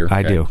do the deer?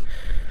 I do.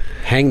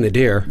 Hang the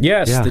deer?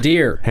 Yes, the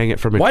deer. Hang it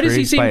from a Why tree. Does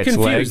he seem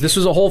confused? This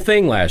was a whole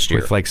thing last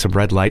year. With like some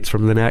red lights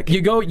from the neck. You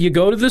go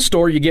to the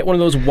store, you get one of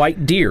those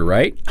white deer,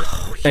 right?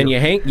 And you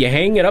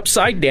hang it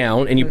upside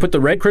down, and you put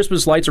the red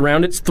Christmas lights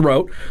around its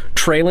throat,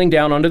 trailing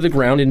down onto the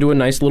ground into a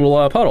nice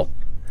little puddle.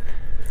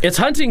 It's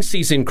hunting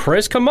season,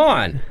 Chris. Come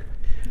on.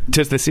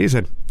 'Tis the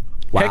season.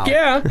 Wow. Heck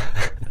yeah.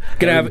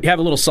 Gonna have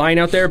a little sign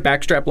out there,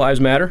 Backstrap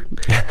Lives Matter.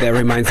 That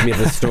reminds me of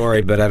the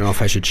story, but I don't know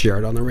if I should share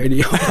it on the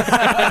radio.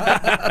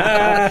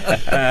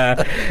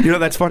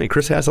 That's funny.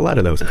 Chris has a lot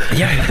of those.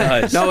 Yeah, he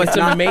does. No, it's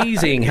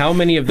amazing how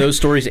many of those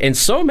stories, and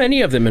so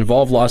many of them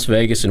involve Las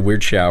Vegas and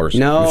weird showers.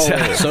 No.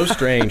 So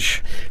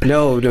strange.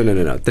 No.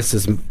 This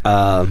is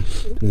the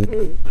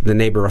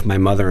neighbor of my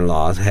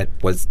mother-in-law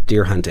was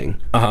deer hunting.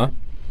 Uh-huh.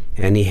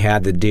 and he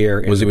had the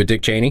deer. Was it with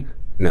Dick Cheney?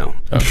 No.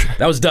 Oh,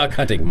 that was duck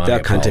hunting.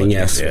 Duck hunting,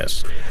 yes.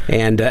 Yes.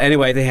 And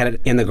anyway, they had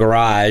it in the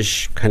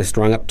garage, kind of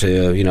strung up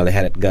to, they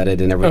had it gutted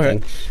and everything.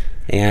 Okay.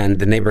 And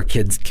the neighbor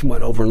kids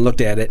went over and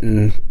looked at it,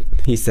 and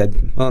he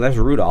said, "Oh, that's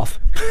Rudolph."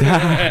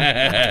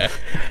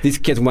 These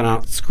kids went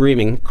out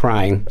screaming,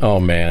 crying. Oh,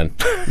 man.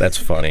 That's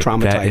funny.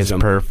 Traumatized That is them.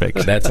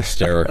 perfect. That's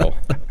hysterical.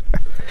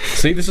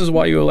 See, this is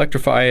why you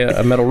electrify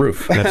a metal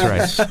roof.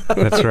 That's right.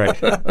 That's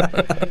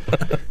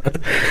right.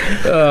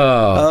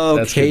 Oh,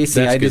 that's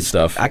Casey, good, that's good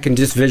stuff. I can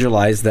just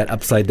visualize that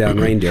upside-down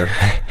reindeer.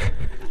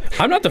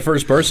 I'm not the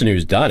first person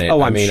who's done it.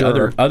 Oh, I I'm mean,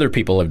 sure. other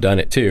people have done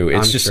it too.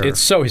 It's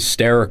it's so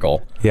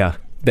hysterical. Yeah.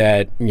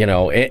 That,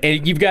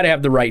 and you've got to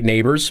have the right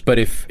neighbors, but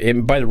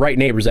by the right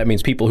neighbors, that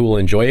means people who will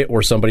enjoy it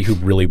or somebody who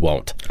really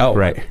won't. Oh,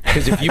 Right.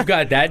 Because if you've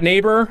got that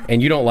neighbor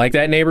and you don't like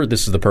that neighbor,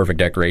 this is the perfect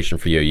decoration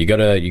for you. You go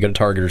to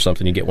Target or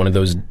something, you get one of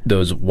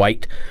those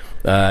white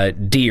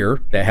deer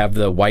that have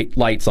the white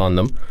lights on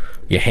them.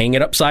 You hang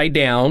it upside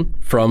down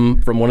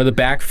from one of the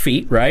back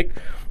feet, right?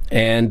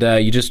 And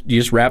you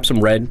just wrap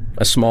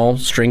a small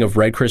string of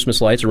red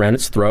Christmas lights around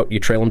its throat. You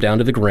trail them down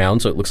to the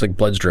ground so it looks like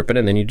blood's dripping,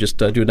 and then you just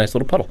do a nice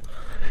little puddle.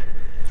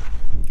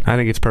 I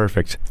think it's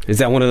perfect. Is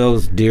that one of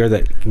those deer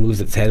that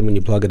moves its head when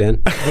you plug it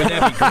in? Wouldn't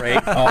that be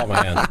great? Oh,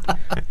 man.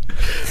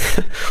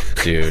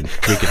 Dude,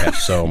 we could have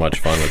so much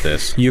fun with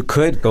this. You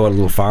could go a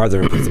little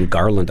farther and put some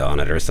garland on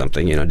it or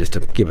something, just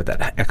to give it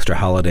that extra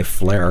holiday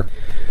flair.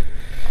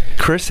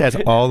 Chris has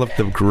all of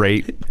the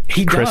great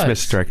He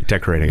Christmas does.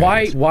 decorating.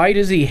 items. Why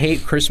does he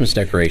hate Christmas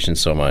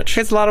decorations so much?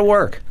 It's a lot of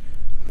work.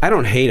 I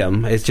don't hate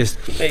them. It's just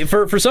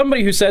For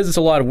somebody who says it's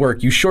a lot of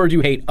work, you sure do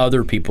hate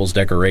other people's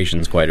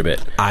decorations quite a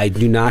bit. I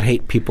do not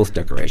hate people's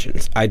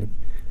decorations. I do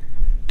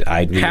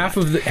Half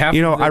not. of the half.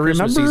 You know, of the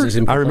Christmas season is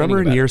him I remember complaining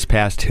in about years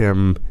past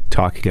him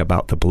talking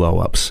about the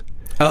blow-ups.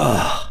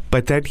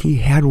 But then he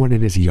had one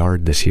in his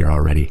yard this year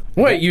already. it.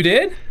 Wait, you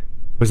did?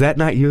 Was that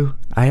not you?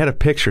 I had a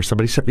picture.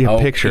 Somebody sent me a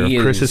picture of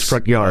Chris's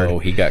front yard. Oh,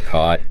 he got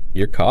caught.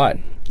 You're caught.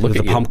 Look With at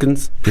the you.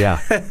 pumpkins. Yeah,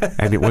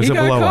 and it was He a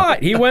got blow-up.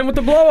 caught. He went with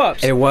the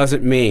blow-ups. It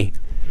wasn't me.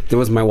 It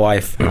was my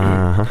wife.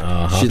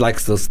 She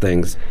likes those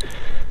things.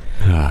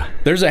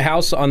 There's a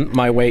house on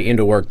my way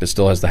into work that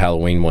still has the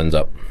Halloween ones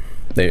up.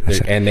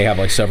 And they have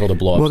like several to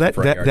blow up.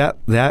 Well,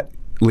 that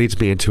leads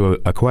me into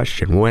a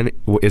question. When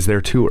is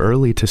there too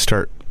early to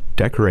start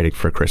decorating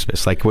for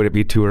Christmas? Like, would it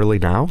be too early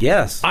now?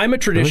 Yes. I'm a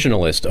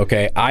traditionalist,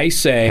 okay? I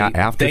say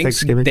After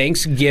Thanksgiving?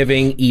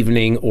 Thanksgiving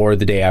evening or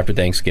the day after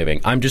Thanksgiving.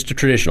 I'm just a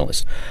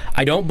traditionalist.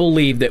 I don't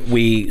believe that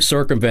we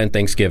circumvent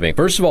Thanksgiving.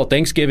 First of all,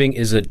 Thanksgiving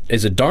is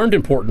a darned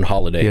important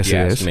holiday, Yes, if you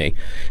it ask is. me.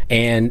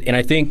 And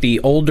I think the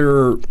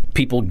older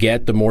people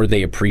get, the more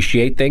they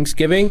appreciate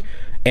Thanksgiving.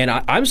 And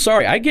I'm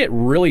sorry, I get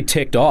really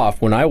ticked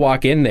off when I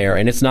walk in there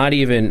and it's not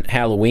even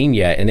Halloween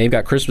yet and they've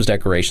got Christmas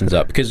decorations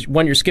up. Because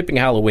one, you're skipping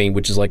Halloween,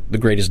 which is like the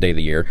greatest day of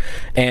the year.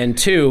 And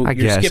two, I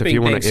you're guess skipping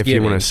if Thanksgiving.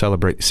 you want to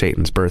celebrate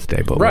Satan's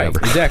birthday, but Right, whatever.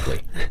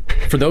 exactly.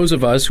 For those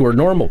of us who are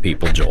normal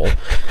people, Joel.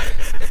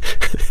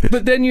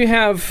 But then you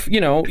have,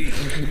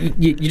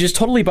 you just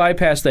totally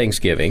bypass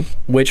Thanksgiving,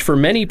 which for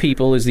many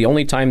people is the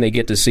only time they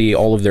get to see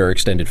all of their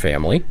extended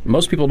family.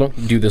 Most people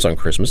don't do this on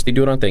Christmas; they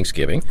do it on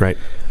Thanksgiving. Right.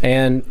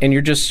 And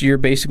you're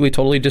basically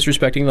totally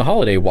disrespecting the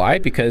holiday. Why?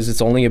 Because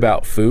it's only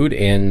about food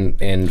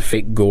and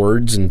fake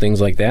gourds and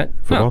things like that.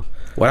 Well,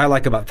 What I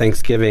like about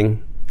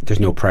Thanksgiving, there's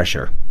no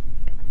pressure.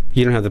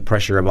 You don't have the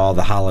pressure of all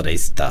the holiday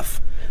stuff,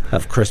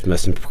 of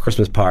Christmas and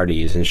Christmas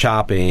parties and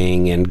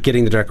shopping and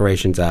getting the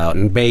decorations out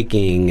and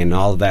baking and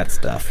all of that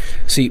stuff.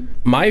 See,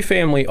 my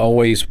family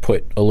always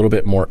put a little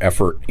bit more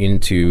effort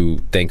into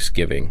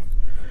Thanksgiving.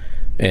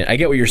 And I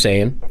get what you're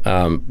saying,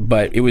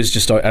 but it was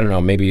just, I don't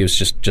know, maybe it was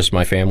just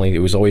my family. It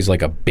was always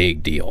like a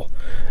big deal.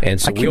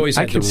 And so we always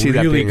I had can the see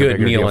that really being a good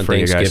bigger meal deal on for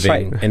you guys.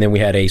 Thanksgiving. Right. And then we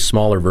had a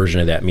smaller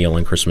version of that meal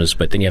on Christmas,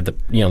 but then you have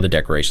the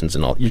decorations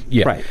and all.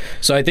 Yeah. Right.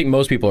 So I think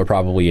most people are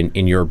probably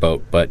in your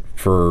boat, but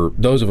for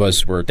those of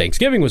us where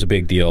Thanksgiving was a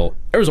big deal,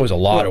 there was always a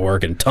lot of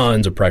work and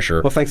tons of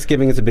pressure. Well,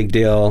 Thanksgiving is a big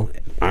deal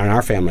in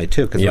our family,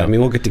 too, because, Yeah.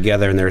 we'll get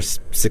together and there's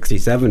 60,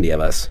 70 of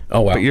us.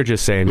 Oh, wow. but you're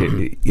just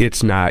saying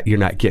it's not. You're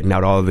not getting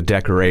out all of the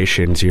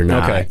decorations. You're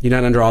not. Okay. You're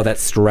not under all that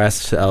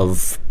stress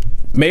of...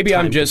 Maybe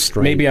I'm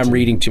constraint.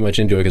 reading too much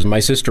into it because my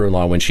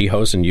sister-in-law, when she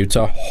hosts in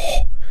Utah,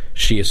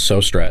 she is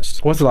so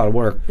stressed. Well, it's a lot of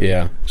work.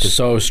 Yeah,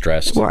 so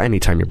stressed. Well,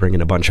 anytime you're bringing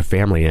a bunch of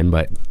family in,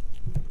 but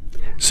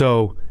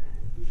so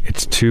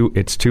it's too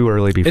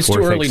early before It's too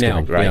early now,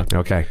 Thanksgiving, right? yeah.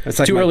 Okay. It's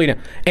like too early now.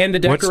 And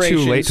the What's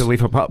decorations. too late to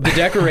leave them up? The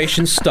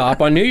decorations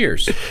stop on New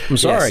Year's. I'm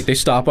sorry, Yes. they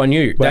stop on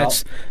New Year's. Well-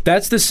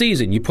 That's the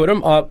season. You put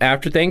them up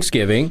after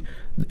Thanksgiving.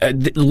 A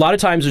lot of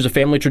times there's a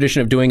family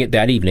tradition of doing it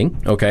that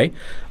evening, okay?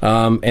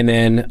 And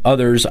then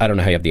others, I don't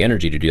know how you have the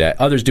energy to do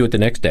that. Others do it the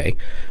next day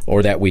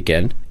or that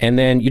weekend. And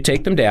then you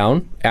take them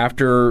down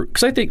after,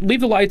 because I think leave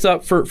the lights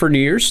up for New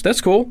Year's.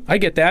 That's cool. I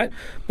get that.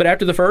 But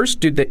after the first,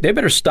 dude, they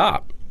better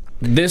stop.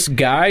 This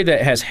guy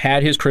that has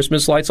had his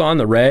Christmas lights on,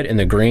 the red and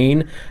the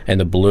green and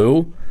the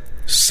blue,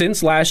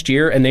 since last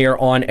year, and they are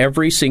on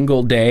every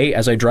single day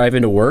as I drive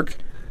into work.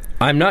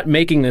 I'm not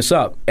making this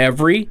up.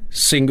 Every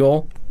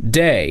single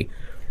day,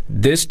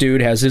 this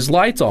dude has his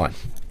lights on.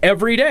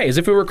 Every day, as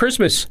if it were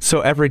Christmas. So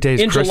every day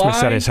is Christmas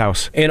July, at his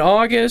house. In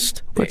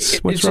August.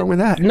 What's wrong with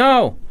that?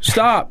 No,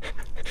 stop.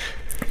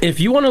 If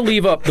you want to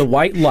leave up the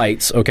white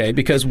lights, okay,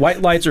 because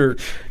white lights are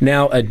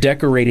now a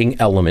decorating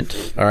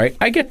element, all right?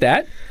 I get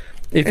that.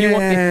 If you want,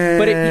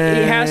 but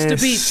it has to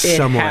be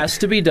has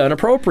to be done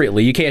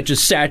appropriately. You can't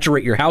just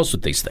saturate your house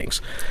with these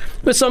things.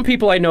 But some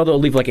people I know they'll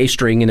leave like a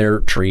string in their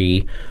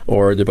tree,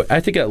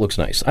 I think that looks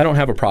nice. I don't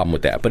have a problem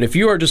with that. But if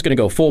you are just going to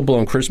go full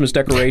blown Christmas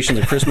decorations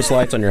and Christmas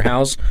lights on your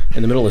house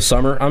in the middle of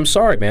summer, I'm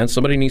sorry, man.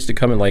 Somebody needs to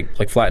come and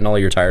like flatten all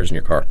of your tires in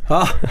your car.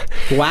 Oh,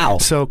 wow.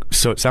 So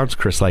it sounds,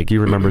 Chris, like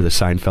you remember the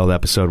Seinfeld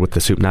episode with the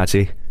soup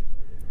Nazi?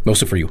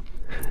 Mostly for you.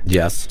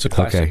 Yes, it's a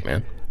classic,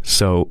 man.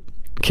 So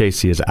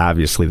Casey is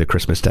obviously the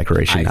Christmas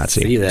decoration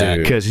Nazi. I see that.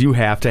 Because you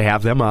have to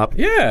have them up.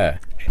 Yeah.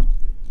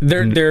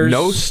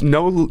 There's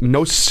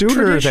no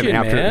sooner than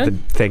after the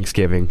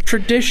Thanksgiving.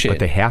 Tradition. But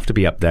they have to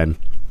be up then.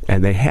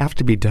 And they have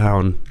to be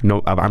down,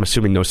 I'm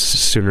assuming no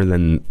later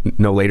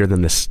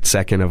than the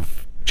 2nd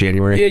of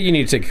January. Yeah, you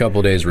need to take a couple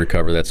of days to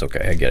recover. That's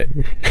okay. I get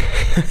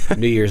it.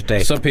 New Year's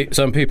Day.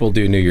 Some people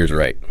do New Year's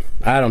right.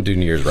 I don't do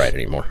New Year's right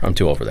anymore. I'm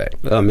too old for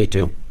that. Me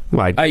too.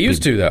 Well, I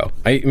used to, though.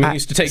 I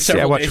used to take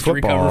several days to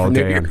recover from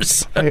New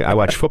Year's. I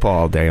watch football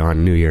all day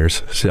on New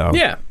Year's. So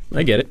yeah,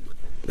 I get it.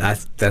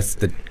 That's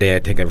the day I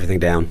take everything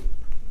down.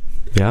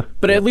 Yeah.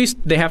 But at least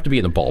they have to be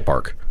in the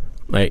ballpark.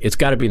 Right? It's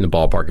got to be in the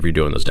ballpark if you're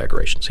doing those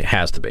decorations. It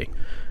has to be.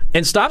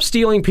 And stop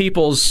stealing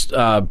people's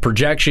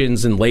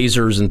projections and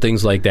lasers and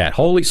things like that.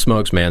 Holy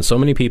smokes, man. So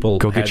many people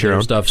had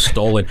their stuff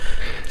stolen.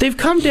 They've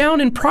come down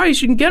in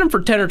price. You can get them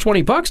for $10 or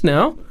 $20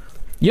 now.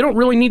 You don't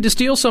really need to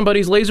steal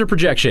somebody's laser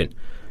projection.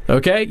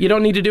 Okay? You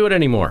don't need to do it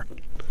anymore.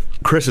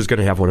 Chris is going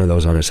to have one of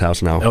those on his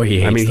house now. Oh,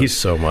 he hates them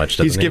so much.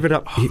 He's given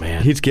up.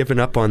 He's given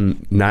up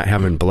on not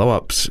having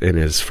blow-ups in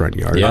his front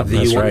yard. Yeah,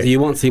 that's right. You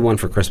won't see one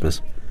for Christmas.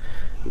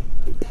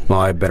 Well,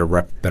 I better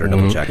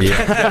double check.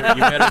 Yeah, you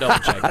better double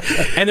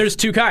check. And there's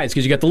two kinds,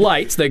 because you got the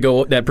lights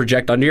that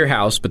project onto your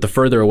house, but the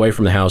further away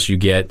from the house you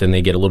get, then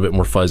they get a little bit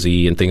more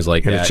fuzzy and things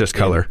like that. And it's just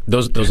color. And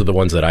those are the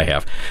ones that I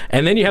have.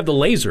 And then you have the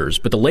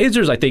lasers, but the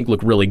lasers I think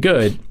look really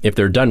good if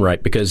they're done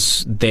right,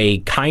 because they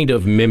kind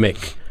of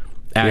mimic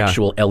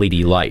actual LED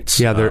lights.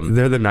 Yeah,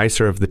 they're the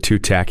nicer of the two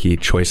tacky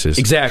choices.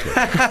 Exactly.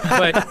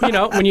 But,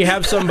 when you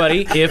have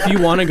somebody, if you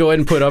want to go ahead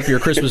and put up your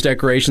Christmas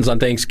decorations on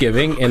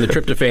Thanksgiving and the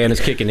tryptophan is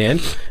kicking in,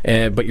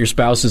 but your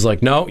spouse is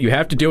like, no, you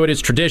have to do it.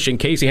 It's tradition.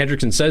 Casey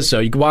Hendrickson says so.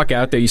 You can walk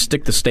out there, you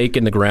stick the stake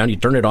in the ground, you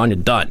turn it on, you're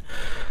done.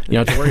 You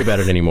don't have to worry about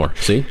it anymore.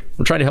 See?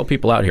 We're trying to help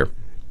people out here.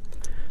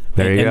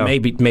 There you go.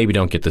 Maybe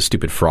don't get the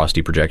stupid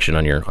frosty projection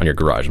on your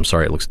garage. I'm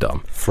sorry, it looks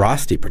dumb.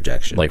 Frosty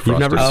projection? Like You've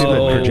never seen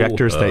the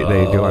projectors they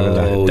do on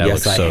the... That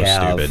yes, looks so I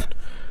have. stupid.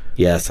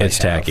 Yes, it's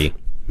tacky.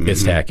 Mm-hmm.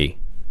 It's tacky.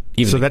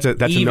 So that's a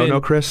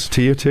no-no, Chris,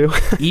 to you too?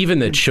 Even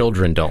the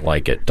children don't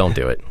like it. Don't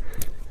do it.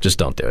 Just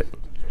don't do it.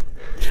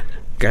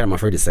 God, I'm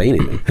afraid to say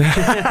anything.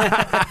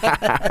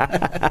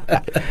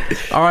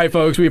 All right,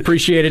 folks, we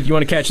appreciate it. If you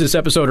want to catch this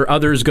episode or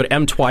others, go to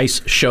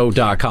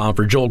mtwiceshow.com.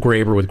 For Joel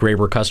Graber with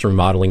Graber Custom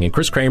Modeling and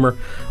Chris Kramer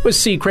with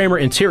C. Kramer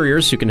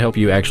Interiors, who can help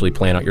you actually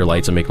plan out your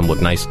lights and make them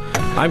look nice.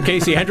 I'm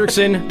Casey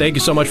Hendrickson. Thank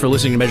you so much for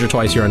listening to Measure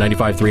Twice here on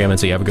 95.3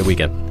 MNC. Have a good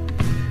weekend.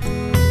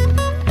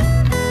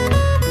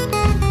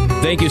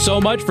 Thank you so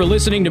much for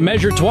listening to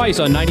Measure Twice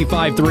on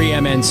 95.3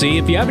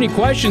 MNC. If you have any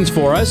questions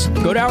for us,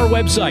 go to our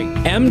website,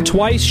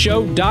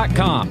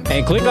 mtwiceshow.com,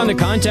 and click on the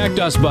Contact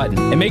Us button.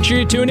 And make sure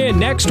you tune in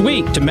next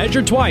week to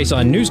Measure Twice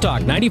on News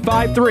Talk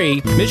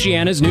 95.3,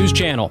 Michiana's news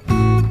channel.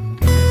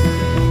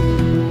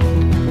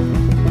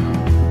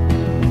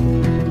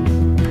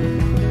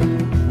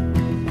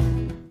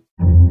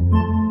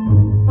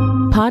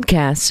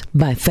 Podcasts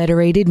by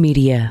Federated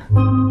Media.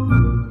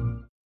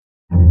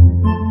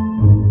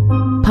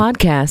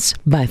 Podcasts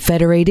by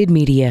Federated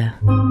Media.